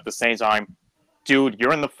him. But at the same time, dude,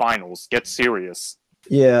 you're in the finals. Get serious.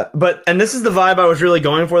 Yeah, and this is the vibe I was really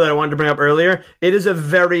going for that I wanted to bring up earlier. It is a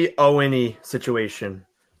very Owen-y situation,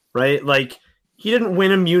 right? Like, he didn't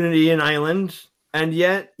win immunity in Island, and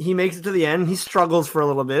yet he makes it to the end. He struggles for a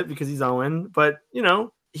little bit because he's Owen, but,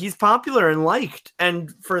 he's popular and liked.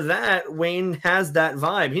 And for that, Wayne has that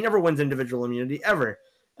vibe. He never wins individual immunity, ever.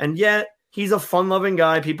 And yet, he's a fun-loving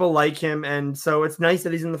guy. People like him, and so it's nice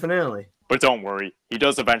that he's in the finale. But don't worry, he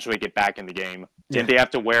does eventually get back in the game. Didn't they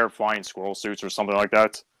have to wear flying squirrel suits or something like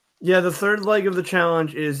that? Yeah, the third leg of the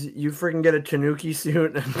challenge is you freaking get a Tanuki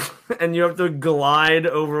suit and you have to glide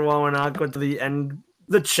over Wawanakwa to the end,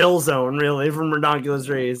 the chill zone, really, from Redonkulous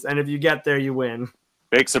Race. And if you get there, you win.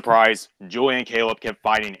 Big surprise, Julia and Caleb kept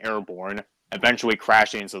fighting airborne, eventually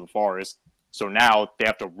crashing into the forest. So now they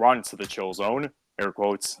have to run to the chill zone, air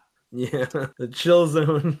quotes. Yeah, the chill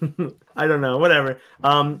zone. I don't know, whatever.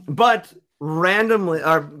 But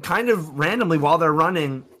kind of randomly while they're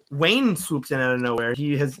running, Wayne swoops in out of nowhere.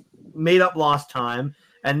 He has made up lost time,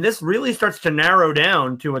 and this really starts to narrow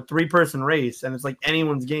down to a 3-person race, and it's like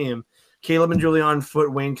anyone's game. Caleb and Julia on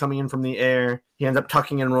foot, Wayne coming in from the air. He ends up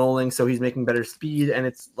tucking and rolling, so he's making better speed, and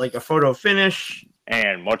it's like a photo finish.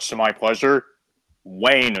 And much to my pleasure,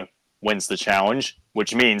 Wayne wins the challenge,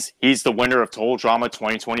 which means he's the winner of Total Drama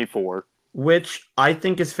 2024. Which I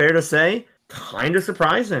think is fair to say, kind of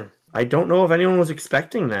surprising. I don't know if anyone was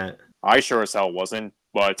expecting that. I sure as hell wasn't,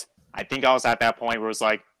 but I think I was at that point where it was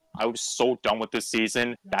like, I was so done with this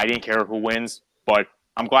season that I didn't care who wins, but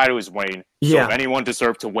I'm glad it was Wayne. Yeah. So if anyone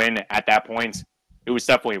deserved to win at that point, it was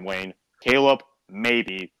definitely Wayne. Caleb,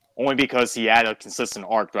 maybe, only because he had a consistent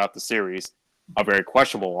arc throughout the series. A very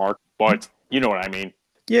questionable arc, but you know what I mean.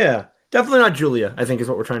 Yeah, definitely not Julia, I think is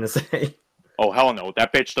what we're trying to say. Oh, hell no.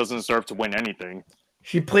 That bitch doesn't deserve to win anything.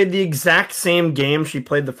 She played the exact same game she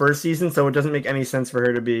played the first season, so it doesn't make any sense for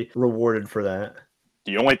her to be rewarded for that.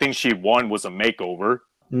 The only thing she won was a makeover.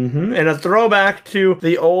 Mm-hmm. And a throwback to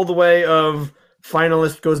the old way of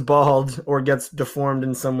finalist goes bald or gets deformed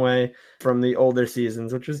in some way from the older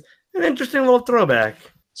seasons, which is an interesting little throwback.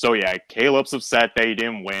 So yeah, Caleb's upset that he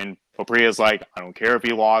didn't win. But Priya's like, I don't care if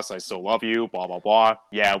he lost, I still love you, blah, blah, blah.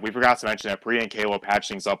 Yeah, we forgot to mention that Priya and Caleb patched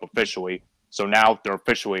things up officially. So now they're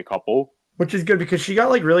officially a couple. Which is good because she got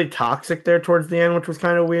like really toxic there towards the end, which was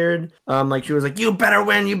kind of weird. Like she was like, you better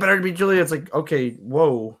win, you better be Julia. It's like, okay,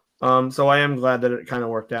 whoa. So I am glad that it kind of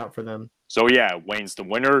worked out for them. So yeah, Wayne's the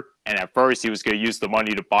winner. And at first he was going to use the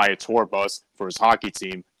money to buy a tour bus for his hockey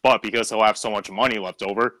team. But because he'll have so much money left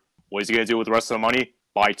over, what is he going to do with the rest of the money?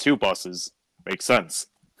 Buy 2 buses. Makes sense.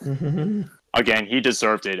 Again, he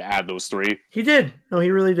deserved it to add those 3. He did. No, he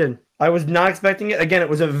really did. I was not expecting it. Again, it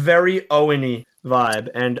was a very Owen-y vibe,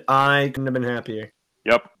 and I couldn't have been happier.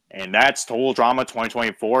 Yep. And that's Total Drama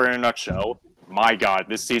 2024 in a nutshell. My God,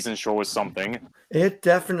 this season sure was something. It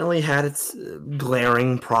definitely had its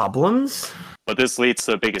glaring problems. But this leads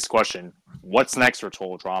to the biggest question. What's next for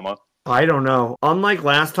Total Drama? I don't know. Unlike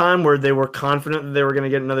last time where they were confident that they were going to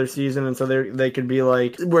get another season, and so they could be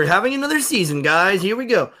like, we're having another season, guys. Here we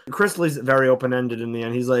go. Chris Lee's very open-ended in the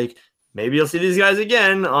end. He's like, maybe you'll see these guys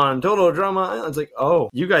again on Total Drama. It's like, oh,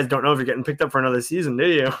 you guys don't know if you're getting picked up for another season, do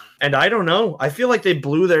you? And I don't know. I feel like they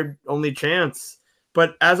blew their only chance.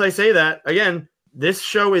 But as I say that, again, this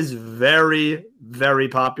show is very, very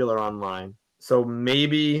popular online. So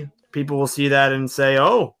maybe people will see that and say,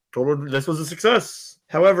 oh, this was a success.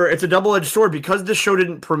 However, it's a double-edged sword because this show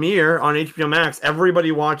didn't premiere on HBO Max.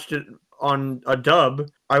 Everybody watched it on a dub.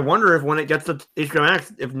 I wonder if when it gets to HBO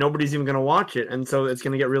Max, if nobody's even going to watch it, and so it's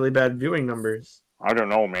going to get really bad viewing numbers. I don't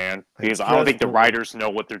know, man. Because I don't think the writers know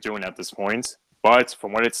what they're doing at this point. But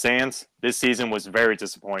from what it stands, this season was very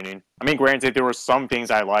disappointing. I mean, granted, there were some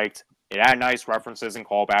things I liked. It had nice references and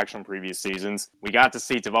callbacks from previous seasons. We got to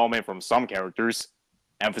see development from some characters.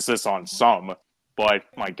 Emphasis on some. But,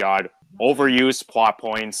 my God, overused plot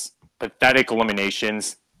points, pathetic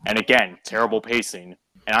eliminations, and again, terrible pacing.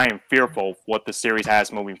 And I am fearful of what the series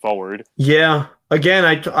has moving forward. Yeah.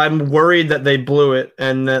 Again, I'm worried that they blew it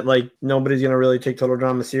and that, like, nobody's going to really take Total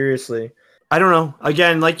Drama seriously. I don't know.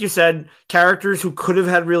 Again, like you said, characters who could have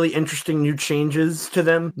had really interesting new changes to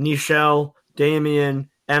them. Nichelle, Damien,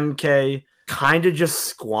 MK, kind of just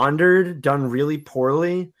squandered, done really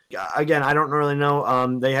poorly. Again, I don't really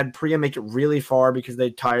know. They had Priya make it really far because they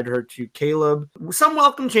tied her to Caleb. Some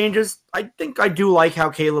welcome changes. I think I do like how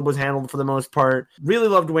Caleb was handled for the most part. Really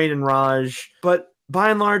loved Wayne and Raj. But by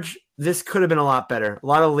and large, this could have been a lot better. A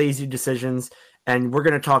lot of lazy decisions, and we're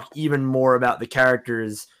going to talk even more about the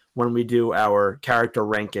characters when we do our character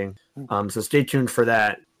ranking. So stay tuned for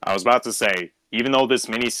that. I was about to say, even though this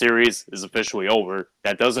mini-series is officially over,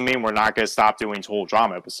 that doesn't mean we're not going to stop doing Total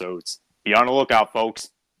Drama episodes. Be on the lookout, folks.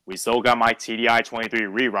 We still got my TDI 23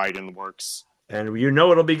 rewrite in the works. And you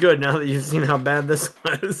know it'll be good now that you've seen how bad this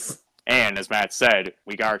was. And as Matt said,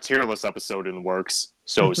 we got our tier list episode in the works,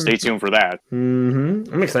 so stay tuned for that.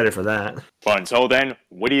 I'm excited for that. But until then,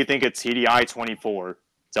 what do you think of TDI 24?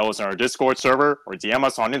 Tell us on our Discord server or DM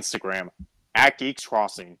us on Instagram at Geeks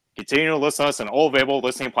Crossing. Continue to listen to us on all available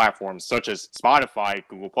listening platforms such as Spotify,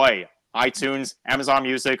 Google Play, iTunes, Amazon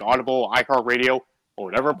Music, Audible, iHeartRadio, or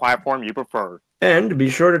whatever platform you prefer. And be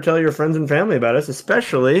sure to tell your friends and family about us,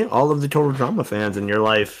 especially all of the Total Drama fans in your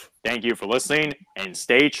life. Thank you for listening, and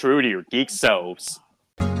stay true to your geek selves.